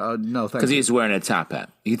 no, thanks. Because he's wearing a top hat.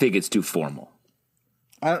 You think it's too formal.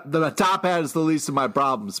 The top hat is the least of my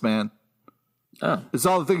problems, man. Oh. It's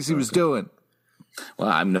all the things he was doing. Well,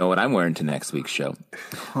 I know what I'm wearing to next week's show.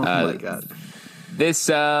 Oh, my God.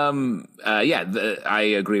 This, I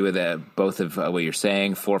agree with both of what you're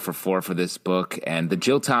saying. 4 for 4 for this book. And the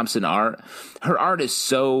Jill Thompson art, her art is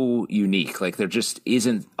so unique. Like, there just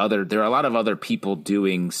isn't there are a lot of other people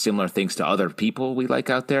doing similar things to other people we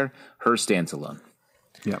like out there. Her stands alone.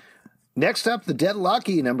 Yep. Next up, The Dead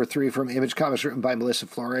Lucky, number 3 from Image Comics, written by Melissa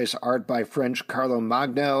Flores, art by French Carlo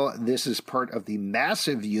Magno. This is part of the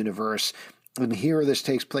Massive universe. And here this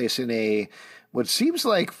takes place in what seems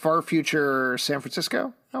like far future San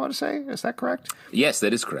Francisco, I want to say. Is that correct? Yes,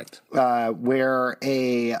 that is correct. Where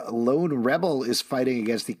a lone rebel is fighting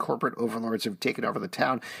against the corporate overlords who have taken over the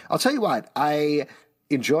town. I'll tell you what, I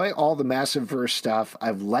enjoy all the Massive Verse stuff.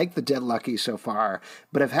 I've liked The Dead Lucky so far,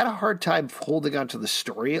 but I've had a hard time holding on to the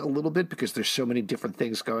story a little bit because there's so many different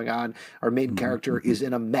things going on. Our main character is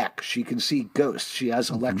in a mech. She can see ghosts. She has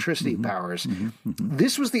electricity powers.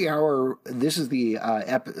 This was the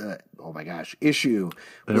issue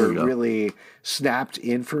where it really snapped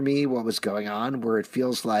in for me what was going on, where it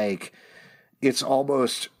feels like it's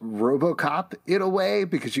almost RoboCop in a way,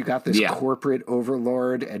 because you got this corporate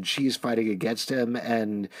overlord and she's fighting against him,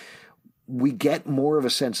 and we get more of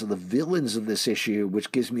a sense of the villains of this issue,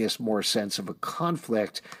 which gives me a more sense of a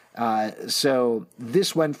conflict. So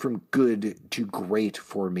this went from good to great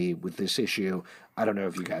for me with this issue. I don't know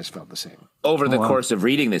if you guys felt the same. Over the course of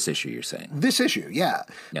reading this issue, you're saying? This issue, yeah.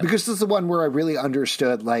 Because this is the one where I really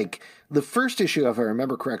understood, like, the first issue, if I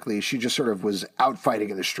remember correctly, she just sort of was out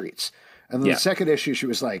fighting in the streets. And then the second issue, she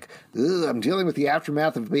was like, I'm dealing with the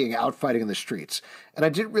aftermath of being out fighting in the streets. And I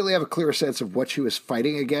didn't really have a clear sense of what she was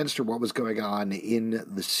fighting against or what was going on in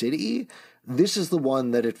the city. This is the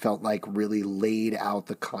one that it felt like really laid out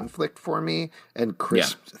the conflict for me and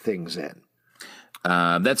crisped things in.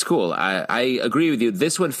 That's cool. I agree with you.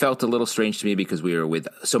 This one felt a little strange to me because we were with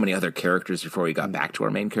so many other characters before we got back to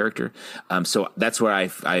our main character. So that's where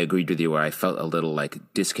I agreed with you, where I felt a little like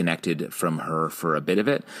disconnected from her for a bit of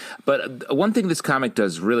it. But one thing this comic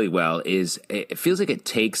does really well is it feels like it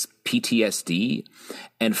takes PTSD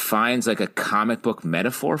and finds like a comic book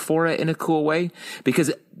metaphor for it in a cool way,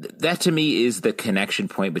 because that to me is the connection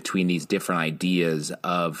point between these different ideas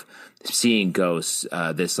of seeing ghosts,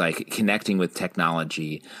 this like connecting with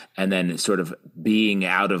technology, and then sort of being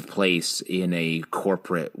out of place in a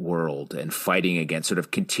corporate world and fighting against, sort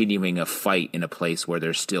of continuing a fight in a place where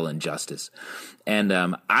there's still injustice. And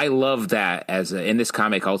I love that in this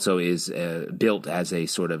comic also is built as a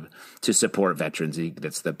sort of to support veterans.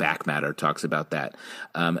 That's the back matter talks about that.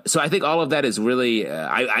 So I think all of that is really,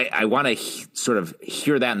 I want to sort of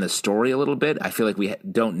hear that in the story a little bit. I feel like we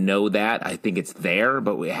don't know that. I think it's there,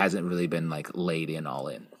 but it hasn't really been like laid in all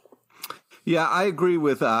in. Yeah, I agree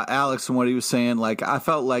with Alex and what he was saying. Like, I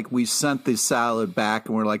felt like we sent the salad back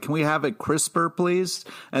and we're like, can we have it crisper, please?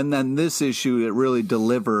 And then this issue, it really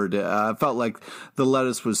delivered. I felt like the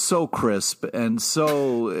lettuce was so crisp and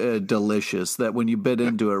so delicious that when you bit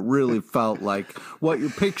into it, really felt like what you're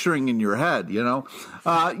picturing in your head, you know?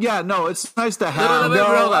 Yeah, no, it's nice to have.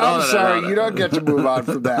 I'm sorry, you don't get to move on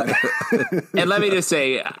from that. And let me just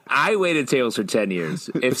say, I waited tables for 10 years.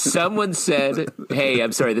 If someone said, hey,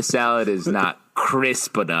 I'm sorry, the salad is not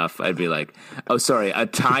crisp enough, I'd be like, oh, sorry, a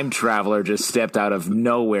time traveler just stepped out of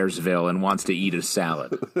Nowheresville and wants to eat a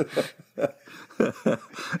salad.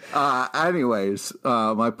 Anyways,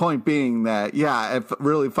 my point being that, yeah, it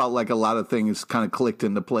really felt like a lot of things kind of clicked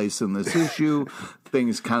into place in this issue.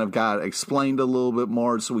 Things kind of got explained a little bit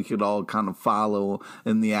more so we could all kind of follow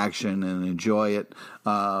in the action and enjoy it.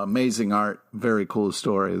 Amazing art, very cool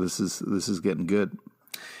story. This is getting good.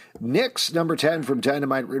 Nick's number 10 from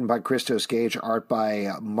Dynamite, written by Christos Gage, art by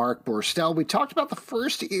Mark Borstel. We talked about the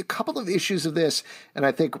first couple of issues of this, and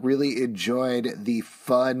I think really enjoyed the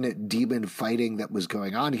fun demon fighting that was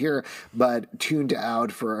going on here, but tuned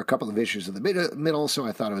out for a couple of issues in the middle, so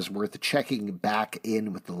I thought it was worth checking back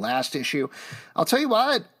in with the last issue. I'll tell you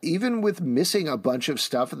what, even with missing a bunch of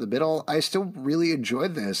stuff in the middle, I still really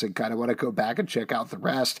enjoyed this and kind of want to go back and check out the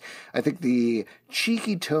rest. I think the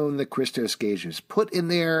cheeky tone that Christos Gage has put in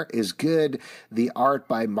there is good. The art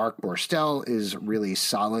by Mark Borstel is really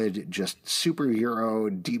solid, just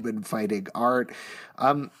superhero demon fighting art.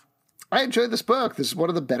 I enjoyed this book. This is one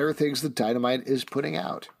of the better things that Dynamite is putting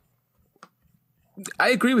out. I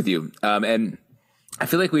agree with you. And I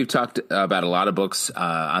feel like we've talked about a lot of books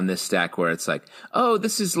on this stack where it's like, oh,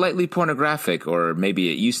 this is lightly pornographic, or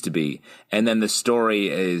maybe it used to be. And then the story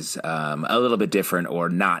is a little bit different or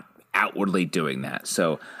not outwardly doing that.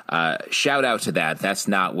 So shout out to that. That's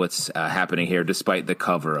not what's happening here, despite the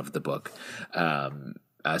cover of the book.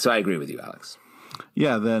 So I agree with you, Alex.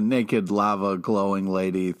 Yeah, the naked lava glowing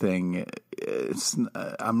lady thing,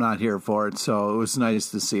 I'm not here for it. So it was nice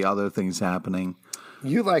to see other things happening.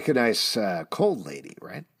 You like a nice cold lady,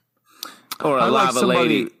 right? Or a lava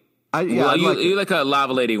lady. You like a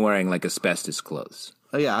lava lady wearing like asbestos clothes.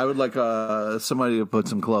 Yeah, I would like somebody to put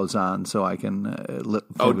some clothes on so I can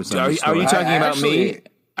focus on are the story. you talking about me?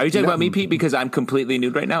 Are you talking about me, Pete? Because I'm completely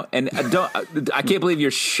nude right now, and I can't believe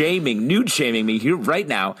you're nude shaming me here right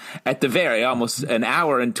now at the very almost an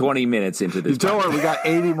hour and 20 minutes into this. Don't worry, we got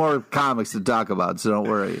 80 more comics to talk about, so don't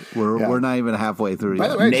worry. We're not even halfway through yet. By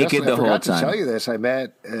the way, naked Justin, the whole time. To tell you this, I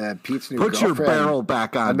met Pete's new girlfriend. Put your barrel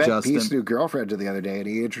back on, Justin. I met Pete's new girlfriend the other day, and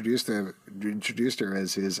he introduced her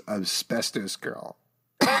as his asbestos girl.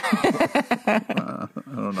 I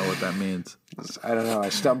don't know what that means. I don't know. I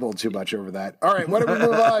stumbled too much over that. All right, why don't we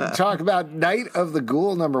move on and talk about Night of the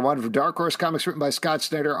Ghoul, #1 from Dark Horse Comics, written by Scott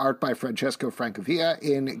Snyder, art by Francesco Francavilla.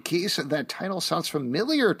 In case that title sounds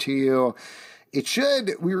familiar to you, it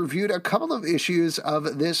should. We reviewed a couple of issues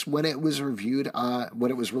of this when it was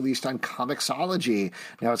released on Comixology.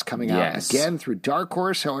 Now it's coming out again through Dark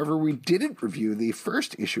Horse. However, we didn't review the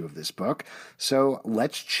first issue of this book. So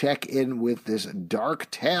let's check in with this dark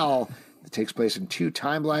tale. It takes place in two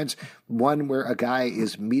timelines. One where a guy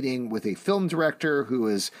is meeting with a film director who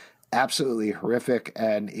is absolutely horrific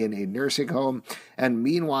and in a nursing home. And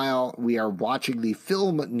meanwhile, we are watching the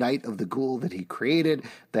film Night of the Ghoul that he created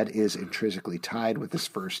that is intrinsically tied with this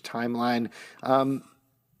first timeline.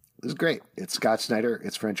 This is great. It's Scott Snyder.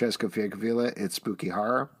 It's Francesco Francavilla. It's spooky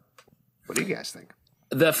horror. What do you guys think?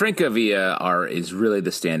 The Francavilla art is really the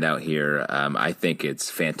standout here. I think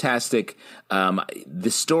it's fantastic. The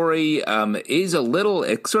story is a little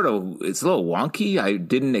wonky. I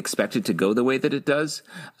didn't expect it to go the way that it does,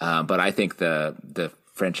 but I think the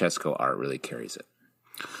Francesco art really carries it.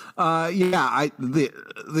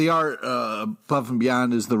 The art above and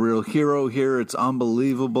beyond is the real hero here. It's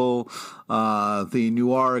unbelievable. The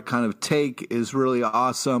noir kind of take is really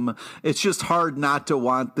awesome. It's just hard not to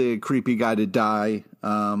want the creepy guy to die. You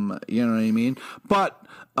know what I mean? But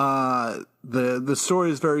the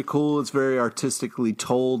story is very cool. It's very artistically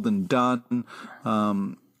told and done.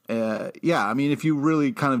 I mean, if you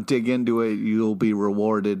really kind of dig into it, you'll be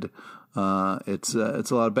rewarded. It's a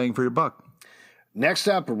lot of bang for your buck. Next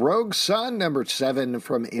up, Rogue Sun, number 7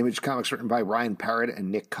 from Image Comics, written by Ryan Parrott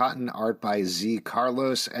and Nick Cotton, art by Z.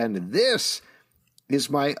 Carlos. And this is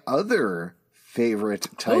my other favorite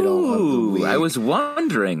title of the week. I was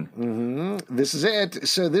wondering. Mm-hmm. This is it.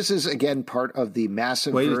 So this is, again, part of the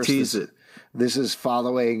massive Way verse. to tease it. This is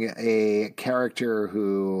following a character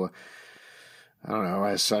who, I don't know,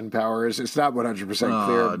 has sun powers. It's not 100%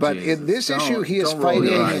 clear. But Jesus. in this issue, he is don't roll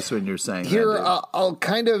your fighting. eyes when you're saying Here, that, I'll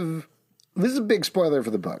kind of. This is a big spoiler for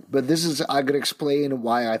the book, but I'm going to explain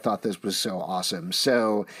why I thought this was so awesome.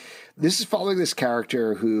 So this is following this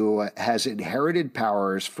character who has inherited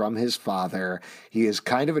powers from his father. He is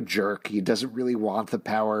kind of a jerk. He doesn't really want the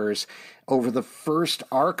powers. Over the first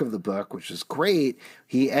arc of the book, which is great,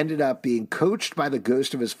 he ended up being coached by the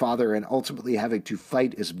ghost of his father and ultimately having to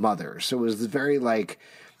fight his mother. So it was this very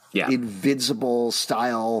Invincible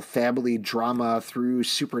style family drama through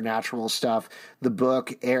supernatural stuff. The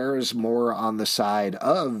book airs more on the side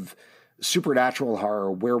of supernatural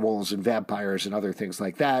horror, werewolves and vampires and other things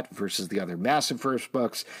like that versus the other massive first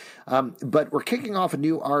books. But we're kicking off a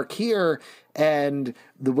new arc here, and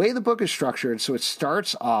the way the book is structured, so it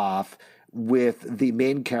starts off with the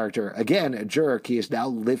main character, again, a jerk. He is now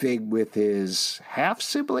living with his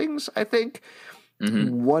half-siblings, I think.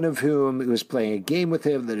 Mm-hmm. One of whom was playing a game with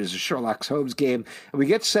him that is a Sherlock Holmes game. And we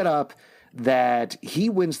get set up that he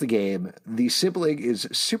wins the game. The sibling is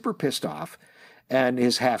super pissed off. And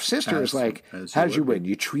his half-sister is like, how did you win?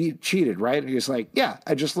 You cheated, right? And he's like, yeah,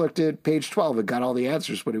 I just looked at page 12 and got all the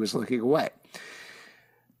answers when he was looking away.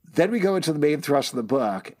 Then we go into the main thrust of the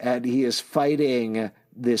book, and he is fighting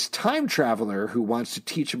this time traveler who wants to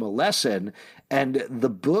teach him a lesson. And the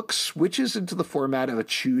book switches into the format of a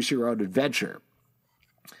choose-your-own-adventure.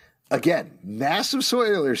 Again, massive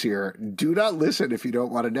spoilers here. Do not listen if you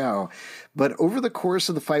don't want to know. But over the course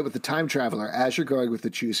of the fight with the time traveler, as you're going with the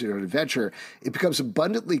choose your own adventure, it becomes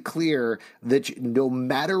abundantly clear that no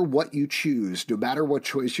matter what you choose, no matter what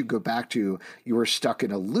choice you go back to, you are stuck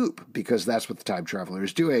in a loop, because that's what the time traveler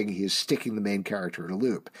is doing. He is sticking the main character in a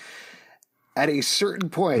loop. At a certain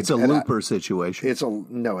point... It's a looper situation.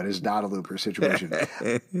 No, it is not a looper situation.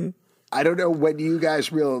 I don't know when you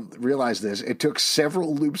guys realize this. It took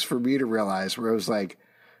several loops for me to realize, where I was like,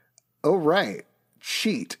 oh, right,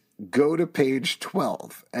 cheat, go to page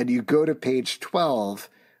 12. And you go to page 12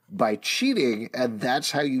 by cheating, and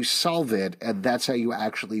that's how you solve it, and that's how you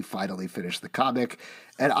actually finally finish the comic.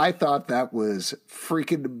 And I thought that was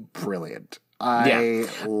freaking brilliant. I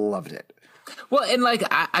loved it. Well, and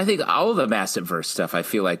I think all the Massive Verse stuff, I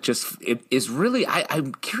feel like it is really,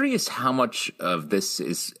 I'm curious how much of this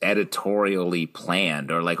is editorially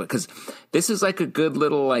planned, or because this is a good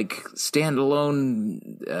little standalone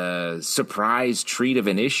surprise treat of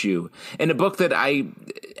an issue in a book that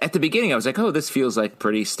at the beginning I was like, oh, this feels like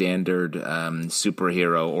pretty standard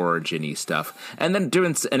superhero origin-y stuff. And then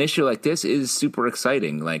doing an issue like this is super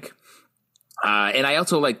exciting. And I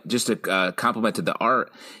also just to compliment to the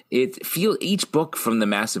art. Each book from the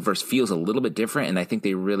Massive Verse feels a little bit different, and I think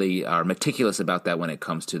they really are meticulous about that when it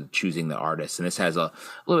comes to choosing the artist. And this has a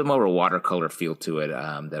little bit more of a watercolor feel to it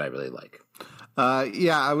that I really like.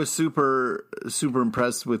 I was super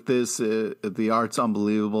impressed with this. The art's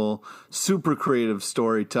unbelievable, super creative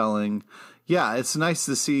storytelling. Yeah, it's nice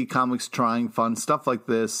to see comics trying fun stuff like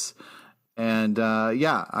this. And I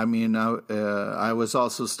was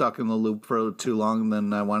also stuck in the loop for too long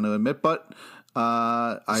than I want to admit, but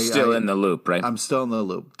still in the loop, right? I'm still in the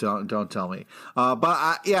loop. Don't tell me. I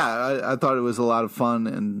thought it was a lot of fun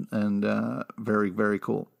and very, very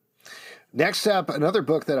cool. Next up, another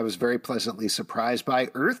book that I was very pleasantly surprised by,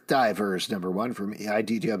 Earth Divers, #1 from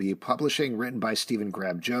IDW Publishing, written by Stephen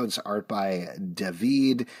Graham Jones, art by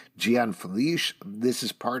David Gianfelice. This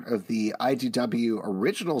is part of the IDW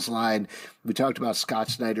Originals line. We talked about Scott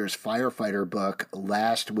Snyder's Firefighter book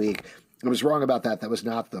last week. I was wrong about that. That was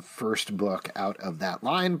not the first book out of that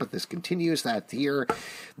line, but this continues that here.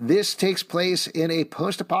 This takes place in a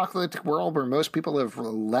post-apocalyptic world where most people have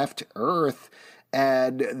left Earth.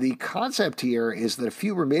 And the concept here is that a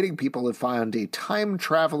few remaining people have found a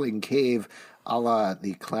time-traveling cave a la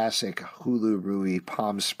the classic Hulu Rui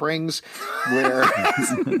Palm Springs, where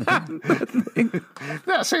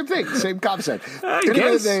no, same thing, same concept.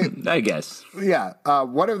 I guess. Yeah,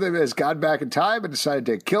 one of them has gone back in time and decided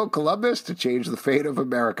to kill Columbus to change the fate of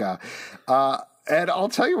America. And I'll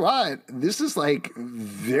tell you what, this is like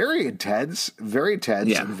very intense, and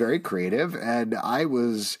very creative, and I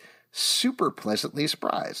was super pleasantly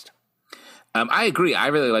surprised. I agree. I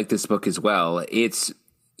really like this book as well. It's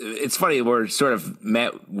funny.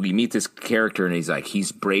 We meet this character, and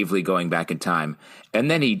he's bravely going back in time, and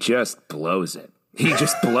then he just blows it. He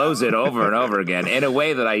just blows it over and over again in a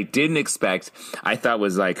way that I didn't expect. I thought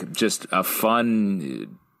was like just a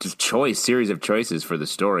fun series of choices for the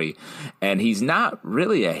story, and he's not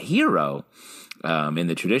really a hero in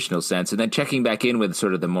the traditional sense. And then checking back in with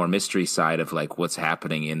sort of the more mystery side of like what's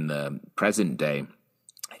happening in the present day,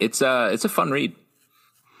 it's a fun read.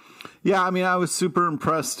 Yeah, I mean, I was super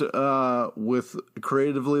impressed with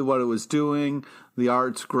creatively what it was doing. The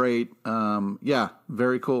art's great. Yeah,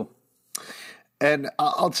 very cool. And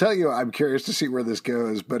I'll tell you, I'm curious to see where this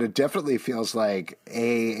goes, but it definitely feels like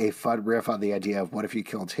a fun riff on the idea of what if you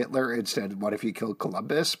killed Hitler instead of what if you killed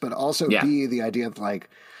Columbus, but also B, the idea of like,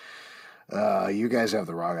 you guys have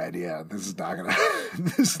the wrong idea. This is not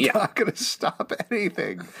gonna stop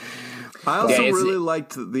anything. I also really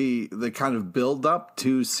liked the kind of build up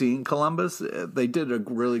to seeing Columbus. They did a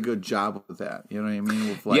really good job with that. You know what I mean?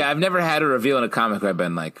 With like, I've never had a reveal in a comic where I've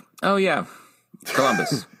been like, oh yeah,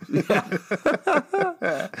 Columbus. No,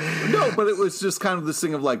 but it was just kind of this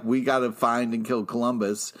thing of like, we got to find and kill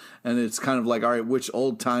Columbus, and it's kind of like, all right, which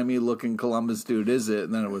old timey looking Columbus dude is it?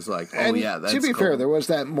 And then it was like, oh yeah, that's to be cool. fair, there was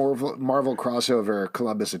that Marvel crossover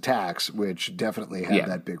Columbus Attacks, which definitely had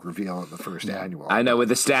that big reveal in the first annual. I know, with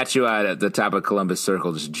the statue out at the top of Columbus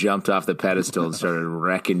Circle just jumped off the pedestal and started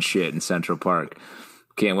wrecking shit in Central Park.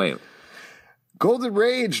 Can't wait. Golden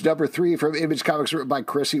Rage, number 3 from Image Comics, written by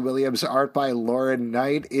Chrissy Williams, art by Lauren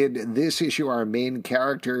Knight. In this issue, our main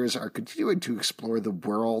characters are continuing to explore the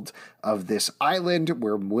world of this island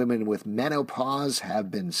where women with menopause have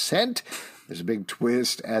been sent. There's a big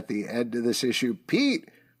twist at the end of this issue. Pete,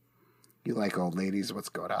 you like old ladies. What's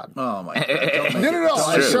going on? Oh, my God. No.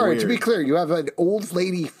 I'm sorry. To be clear, you have an old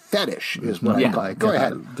lady fetish is what I like. Go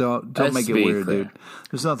ahead. Don't make it weird, dude.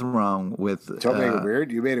 There's nothing wrong with... Don't make it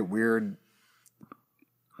weird? You made it weird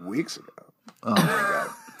weeks ago. Oh my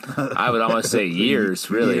God. I would almost say years,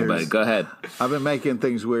 really, but go ahead. I've been making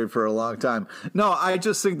things weird for a long time. No, I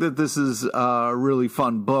just think that this is a really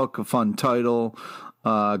fun book, a fun title,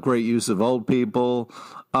 great use of old people.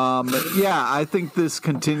 I think this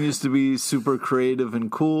continues to be super creative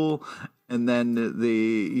and cool. And then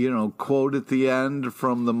the quote at the end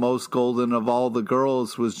from the most golden of all the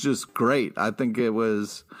girls was just great. I think it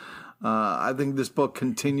was. I think this book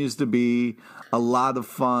continues to be a lot of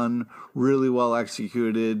fun, really well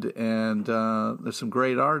executed, and there's some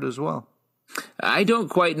great art as well. I don't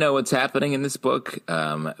quite know what's happening in this book,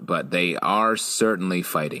 but they are certainly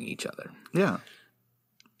fighting each other. Yeah.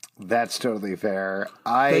 That's totally fair.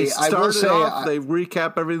 They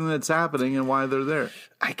recap everything that's happening and why they're there.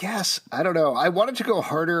 I guess. I don't know. I wanted to go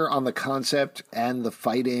harder on the concept and the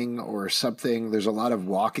fighting or something. There's a lot of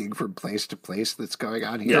walking from place to place that's going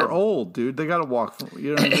on here. They're old, dude. They got to walk.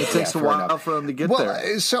 It takes a while for them to get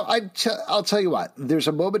there. So I'll tell you what. There's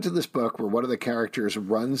a moment in this book where one of the characters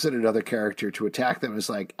runs at another character to attack them and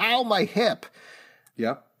is like, ow, my hip.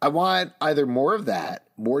 Yeah. I want either more of that,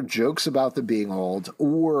 more jokes about them being old,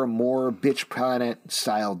 or more Bitch Planet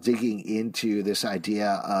style digging into this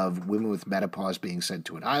idea of women with menopause being sent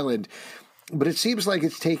to an island. But it seems like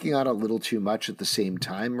it's taking on a little too much at the same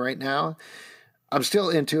time right now. I'm still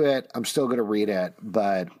into it. I'm still going to read it.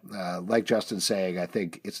 But like Justin's saying, I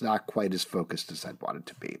think it's not quite as focused as I'd want it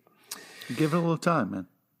to be. Give it a little time, man.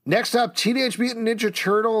 Next up, Teenage Mutant Ninja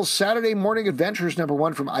Turtles Saturday Morning Adventures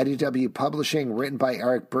 #1 from IDW Publishing, written by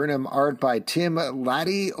Eric Burnham, art by Tim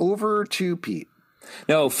Laddie. Over to Pete.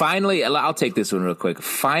 No, finally, I'll take this one real quick.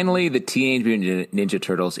 Finally, the Teenage Mutant Ninja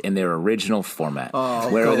Turtles in their original format,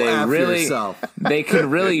 where they can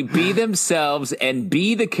really be themselves and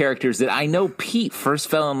be the characters that I know Pete first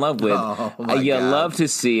fell in love with. You love to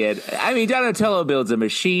see it. I mean, Donatello builds a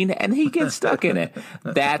machine and he gets stuck in it.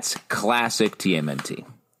 That's classic TMNT.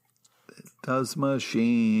 Does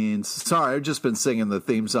machines. Sorry, I've just been singing the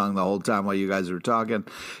theme song the whole time while you guys were talking.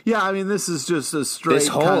 Yeah, I mean, this is just a straight... This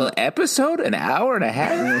whole episode? An hour and a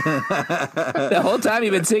half? The whole time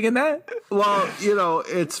you've been singing that? Well,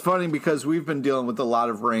 it's funny because we've been dealing with a lot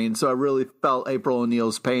of rain, so I really felt April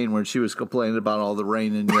O'Neil's pain when she was complaining about all the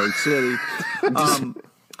rain in New York City.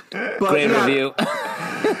 Great review.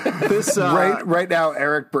 This right now,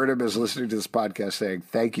 Eric Burnham is listening to this podcast saying,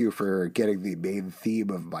 "Thank you for getting the main theme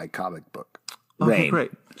of my comic book." Okay,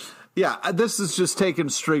 great. Yeah, this is just taken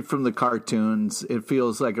straight from the cartoons. It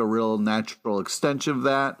feels like a real natural extension of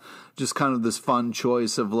that. Just kind of this fun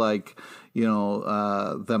choice of like,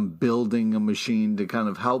 them building a machine to kind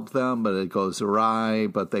of help them, but it goes awry,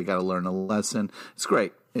 but they got to learn a lesson. It's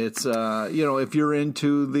great. It's, if you're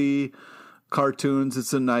into the cartoons,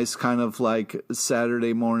 it's a nice kind of like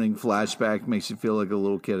Saturday morning flashback, makes you feel like a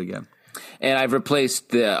little kid again. And I've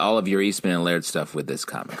replaced all of your Eastman and Laird stuff with this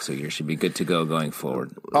comic, so you should be good to go going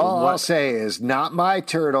forward. All I'll say is, not my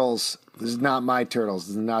turtles. This is not my turtles.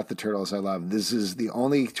 This is not the turtles I love. This is the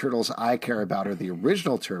only turtles I care about are the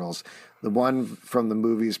original turtles, the one from the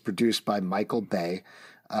movies produced by Michael Bay,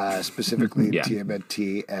 specifically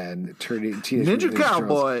TMNT and Teenage Ninja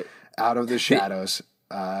Cowboy Out of the Shadows.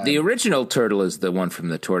 The original turtle is the one from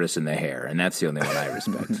The Tortoise and the Hare, and that's the only one I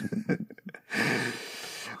respect.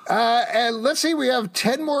 And let's see, we have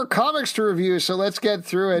 10 more comics to review, so let's get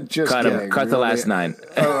through it. Cut the last 9.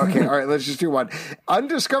 Oh, okay. All right, let's just do one.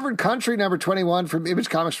 Undiscovered Country, number 21, from Image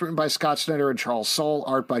Comics, written by Scott Snyder and Charles Soule,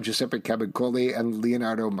 art by Giuseppe Camuncoli and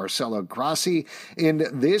Leonardo Marcello Grassi. In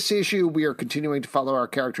this issue, we are continuing to follow our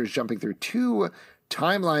characters jumping through 2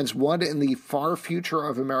 timelines, one in the far future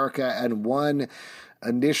of America and one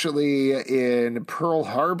initially in Pearl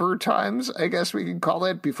Harbor times, I guess we can call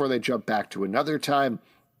it, before they jump back to another time.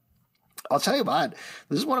 I'll tell you what,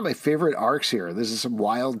 this is one of my favorite arcs here. This is some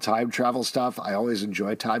wild time travel stuff. I always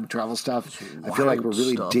enjoy time travel stuff. I feel like we're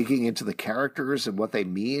really digging into the characters and what they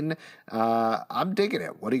mean. I'm digging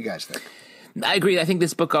it. What do you guys think? I agree. I think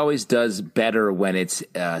this book always does better when it's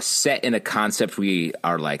set in a concept we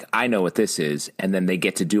are like, I know what this is, and then they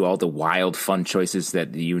get to do all the wild, fun choices that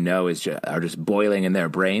are just boiling in their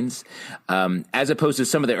brains, as opposed to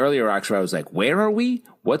some of the earlier arcs where I was like, where are we?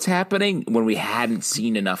 What's happening? When we hadn't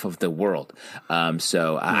seen enough of the world.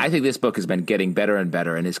 I think this book has been getting better and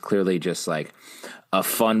better, and is clearly just like a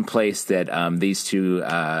fun place that these 2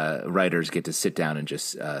 writers get to sit down and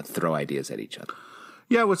just throw ideas at each other.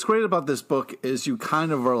 Yeah, what's great about this book is you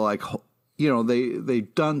kind of are like,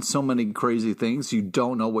 they've done so many crazy things. You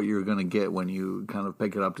don't know what you're going to get when you kind of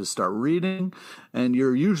pick it up to start reading, and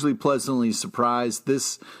you're usually pleasantly surprised.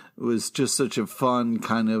 This was just such a fun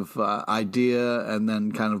kind of idea, and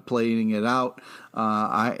then kind of playing it out.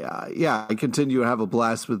 I continue to have a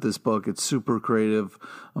blast with this book. It's super creative,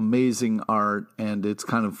 amazing art, and it's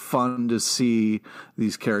kind of fun to see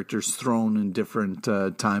these characters thrown in different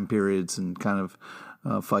time periods and kind of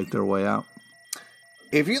fight their way out.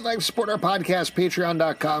 If you'd like to support our podcast,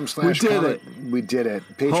 patreon.com/comic. We did it.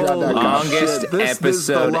 Patreon.com. Longest episode This is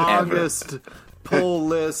the longest pull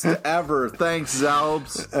list ever. Thanks,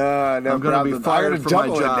 Zalbs. No I'm going to be fired from my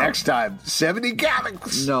job next time. 70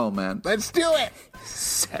 comics. No, man. Let's do it.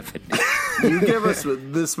 70. You give us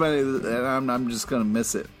this many, and I'm just going to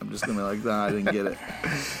miss it. I'm just going to be like, nah, I didn't get it.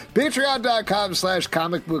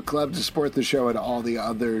 Patreon.com/comic book club to support the show and all the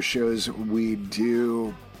other shows we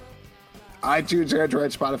do. iTunes,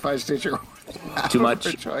 Android, Spotify, Stitcher. Too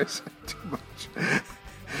much. Choice. Too much.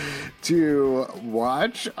 To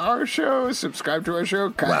watch our show, subscribe to our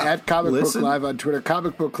show at Comic Book Live on Twitter,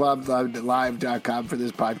 comicbookclublive.com for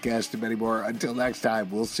this podcast and many more. Until next time,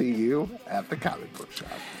 we'll see you at the comic book shop.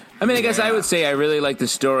 I mean, I guess I would say I really like the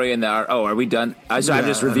story and the art. Oh, are we done? I'm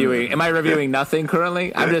just reviewing. Am I reviewing nothing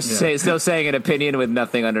currently? I'm just still saying an opinion with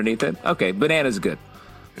nothing underneath it. Okay, banana's good.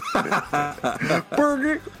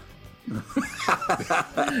 Burger.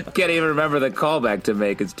 Can't even remember the callback to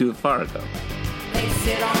make. It's too far ago. They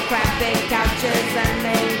sit on crack bed couches and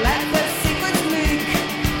they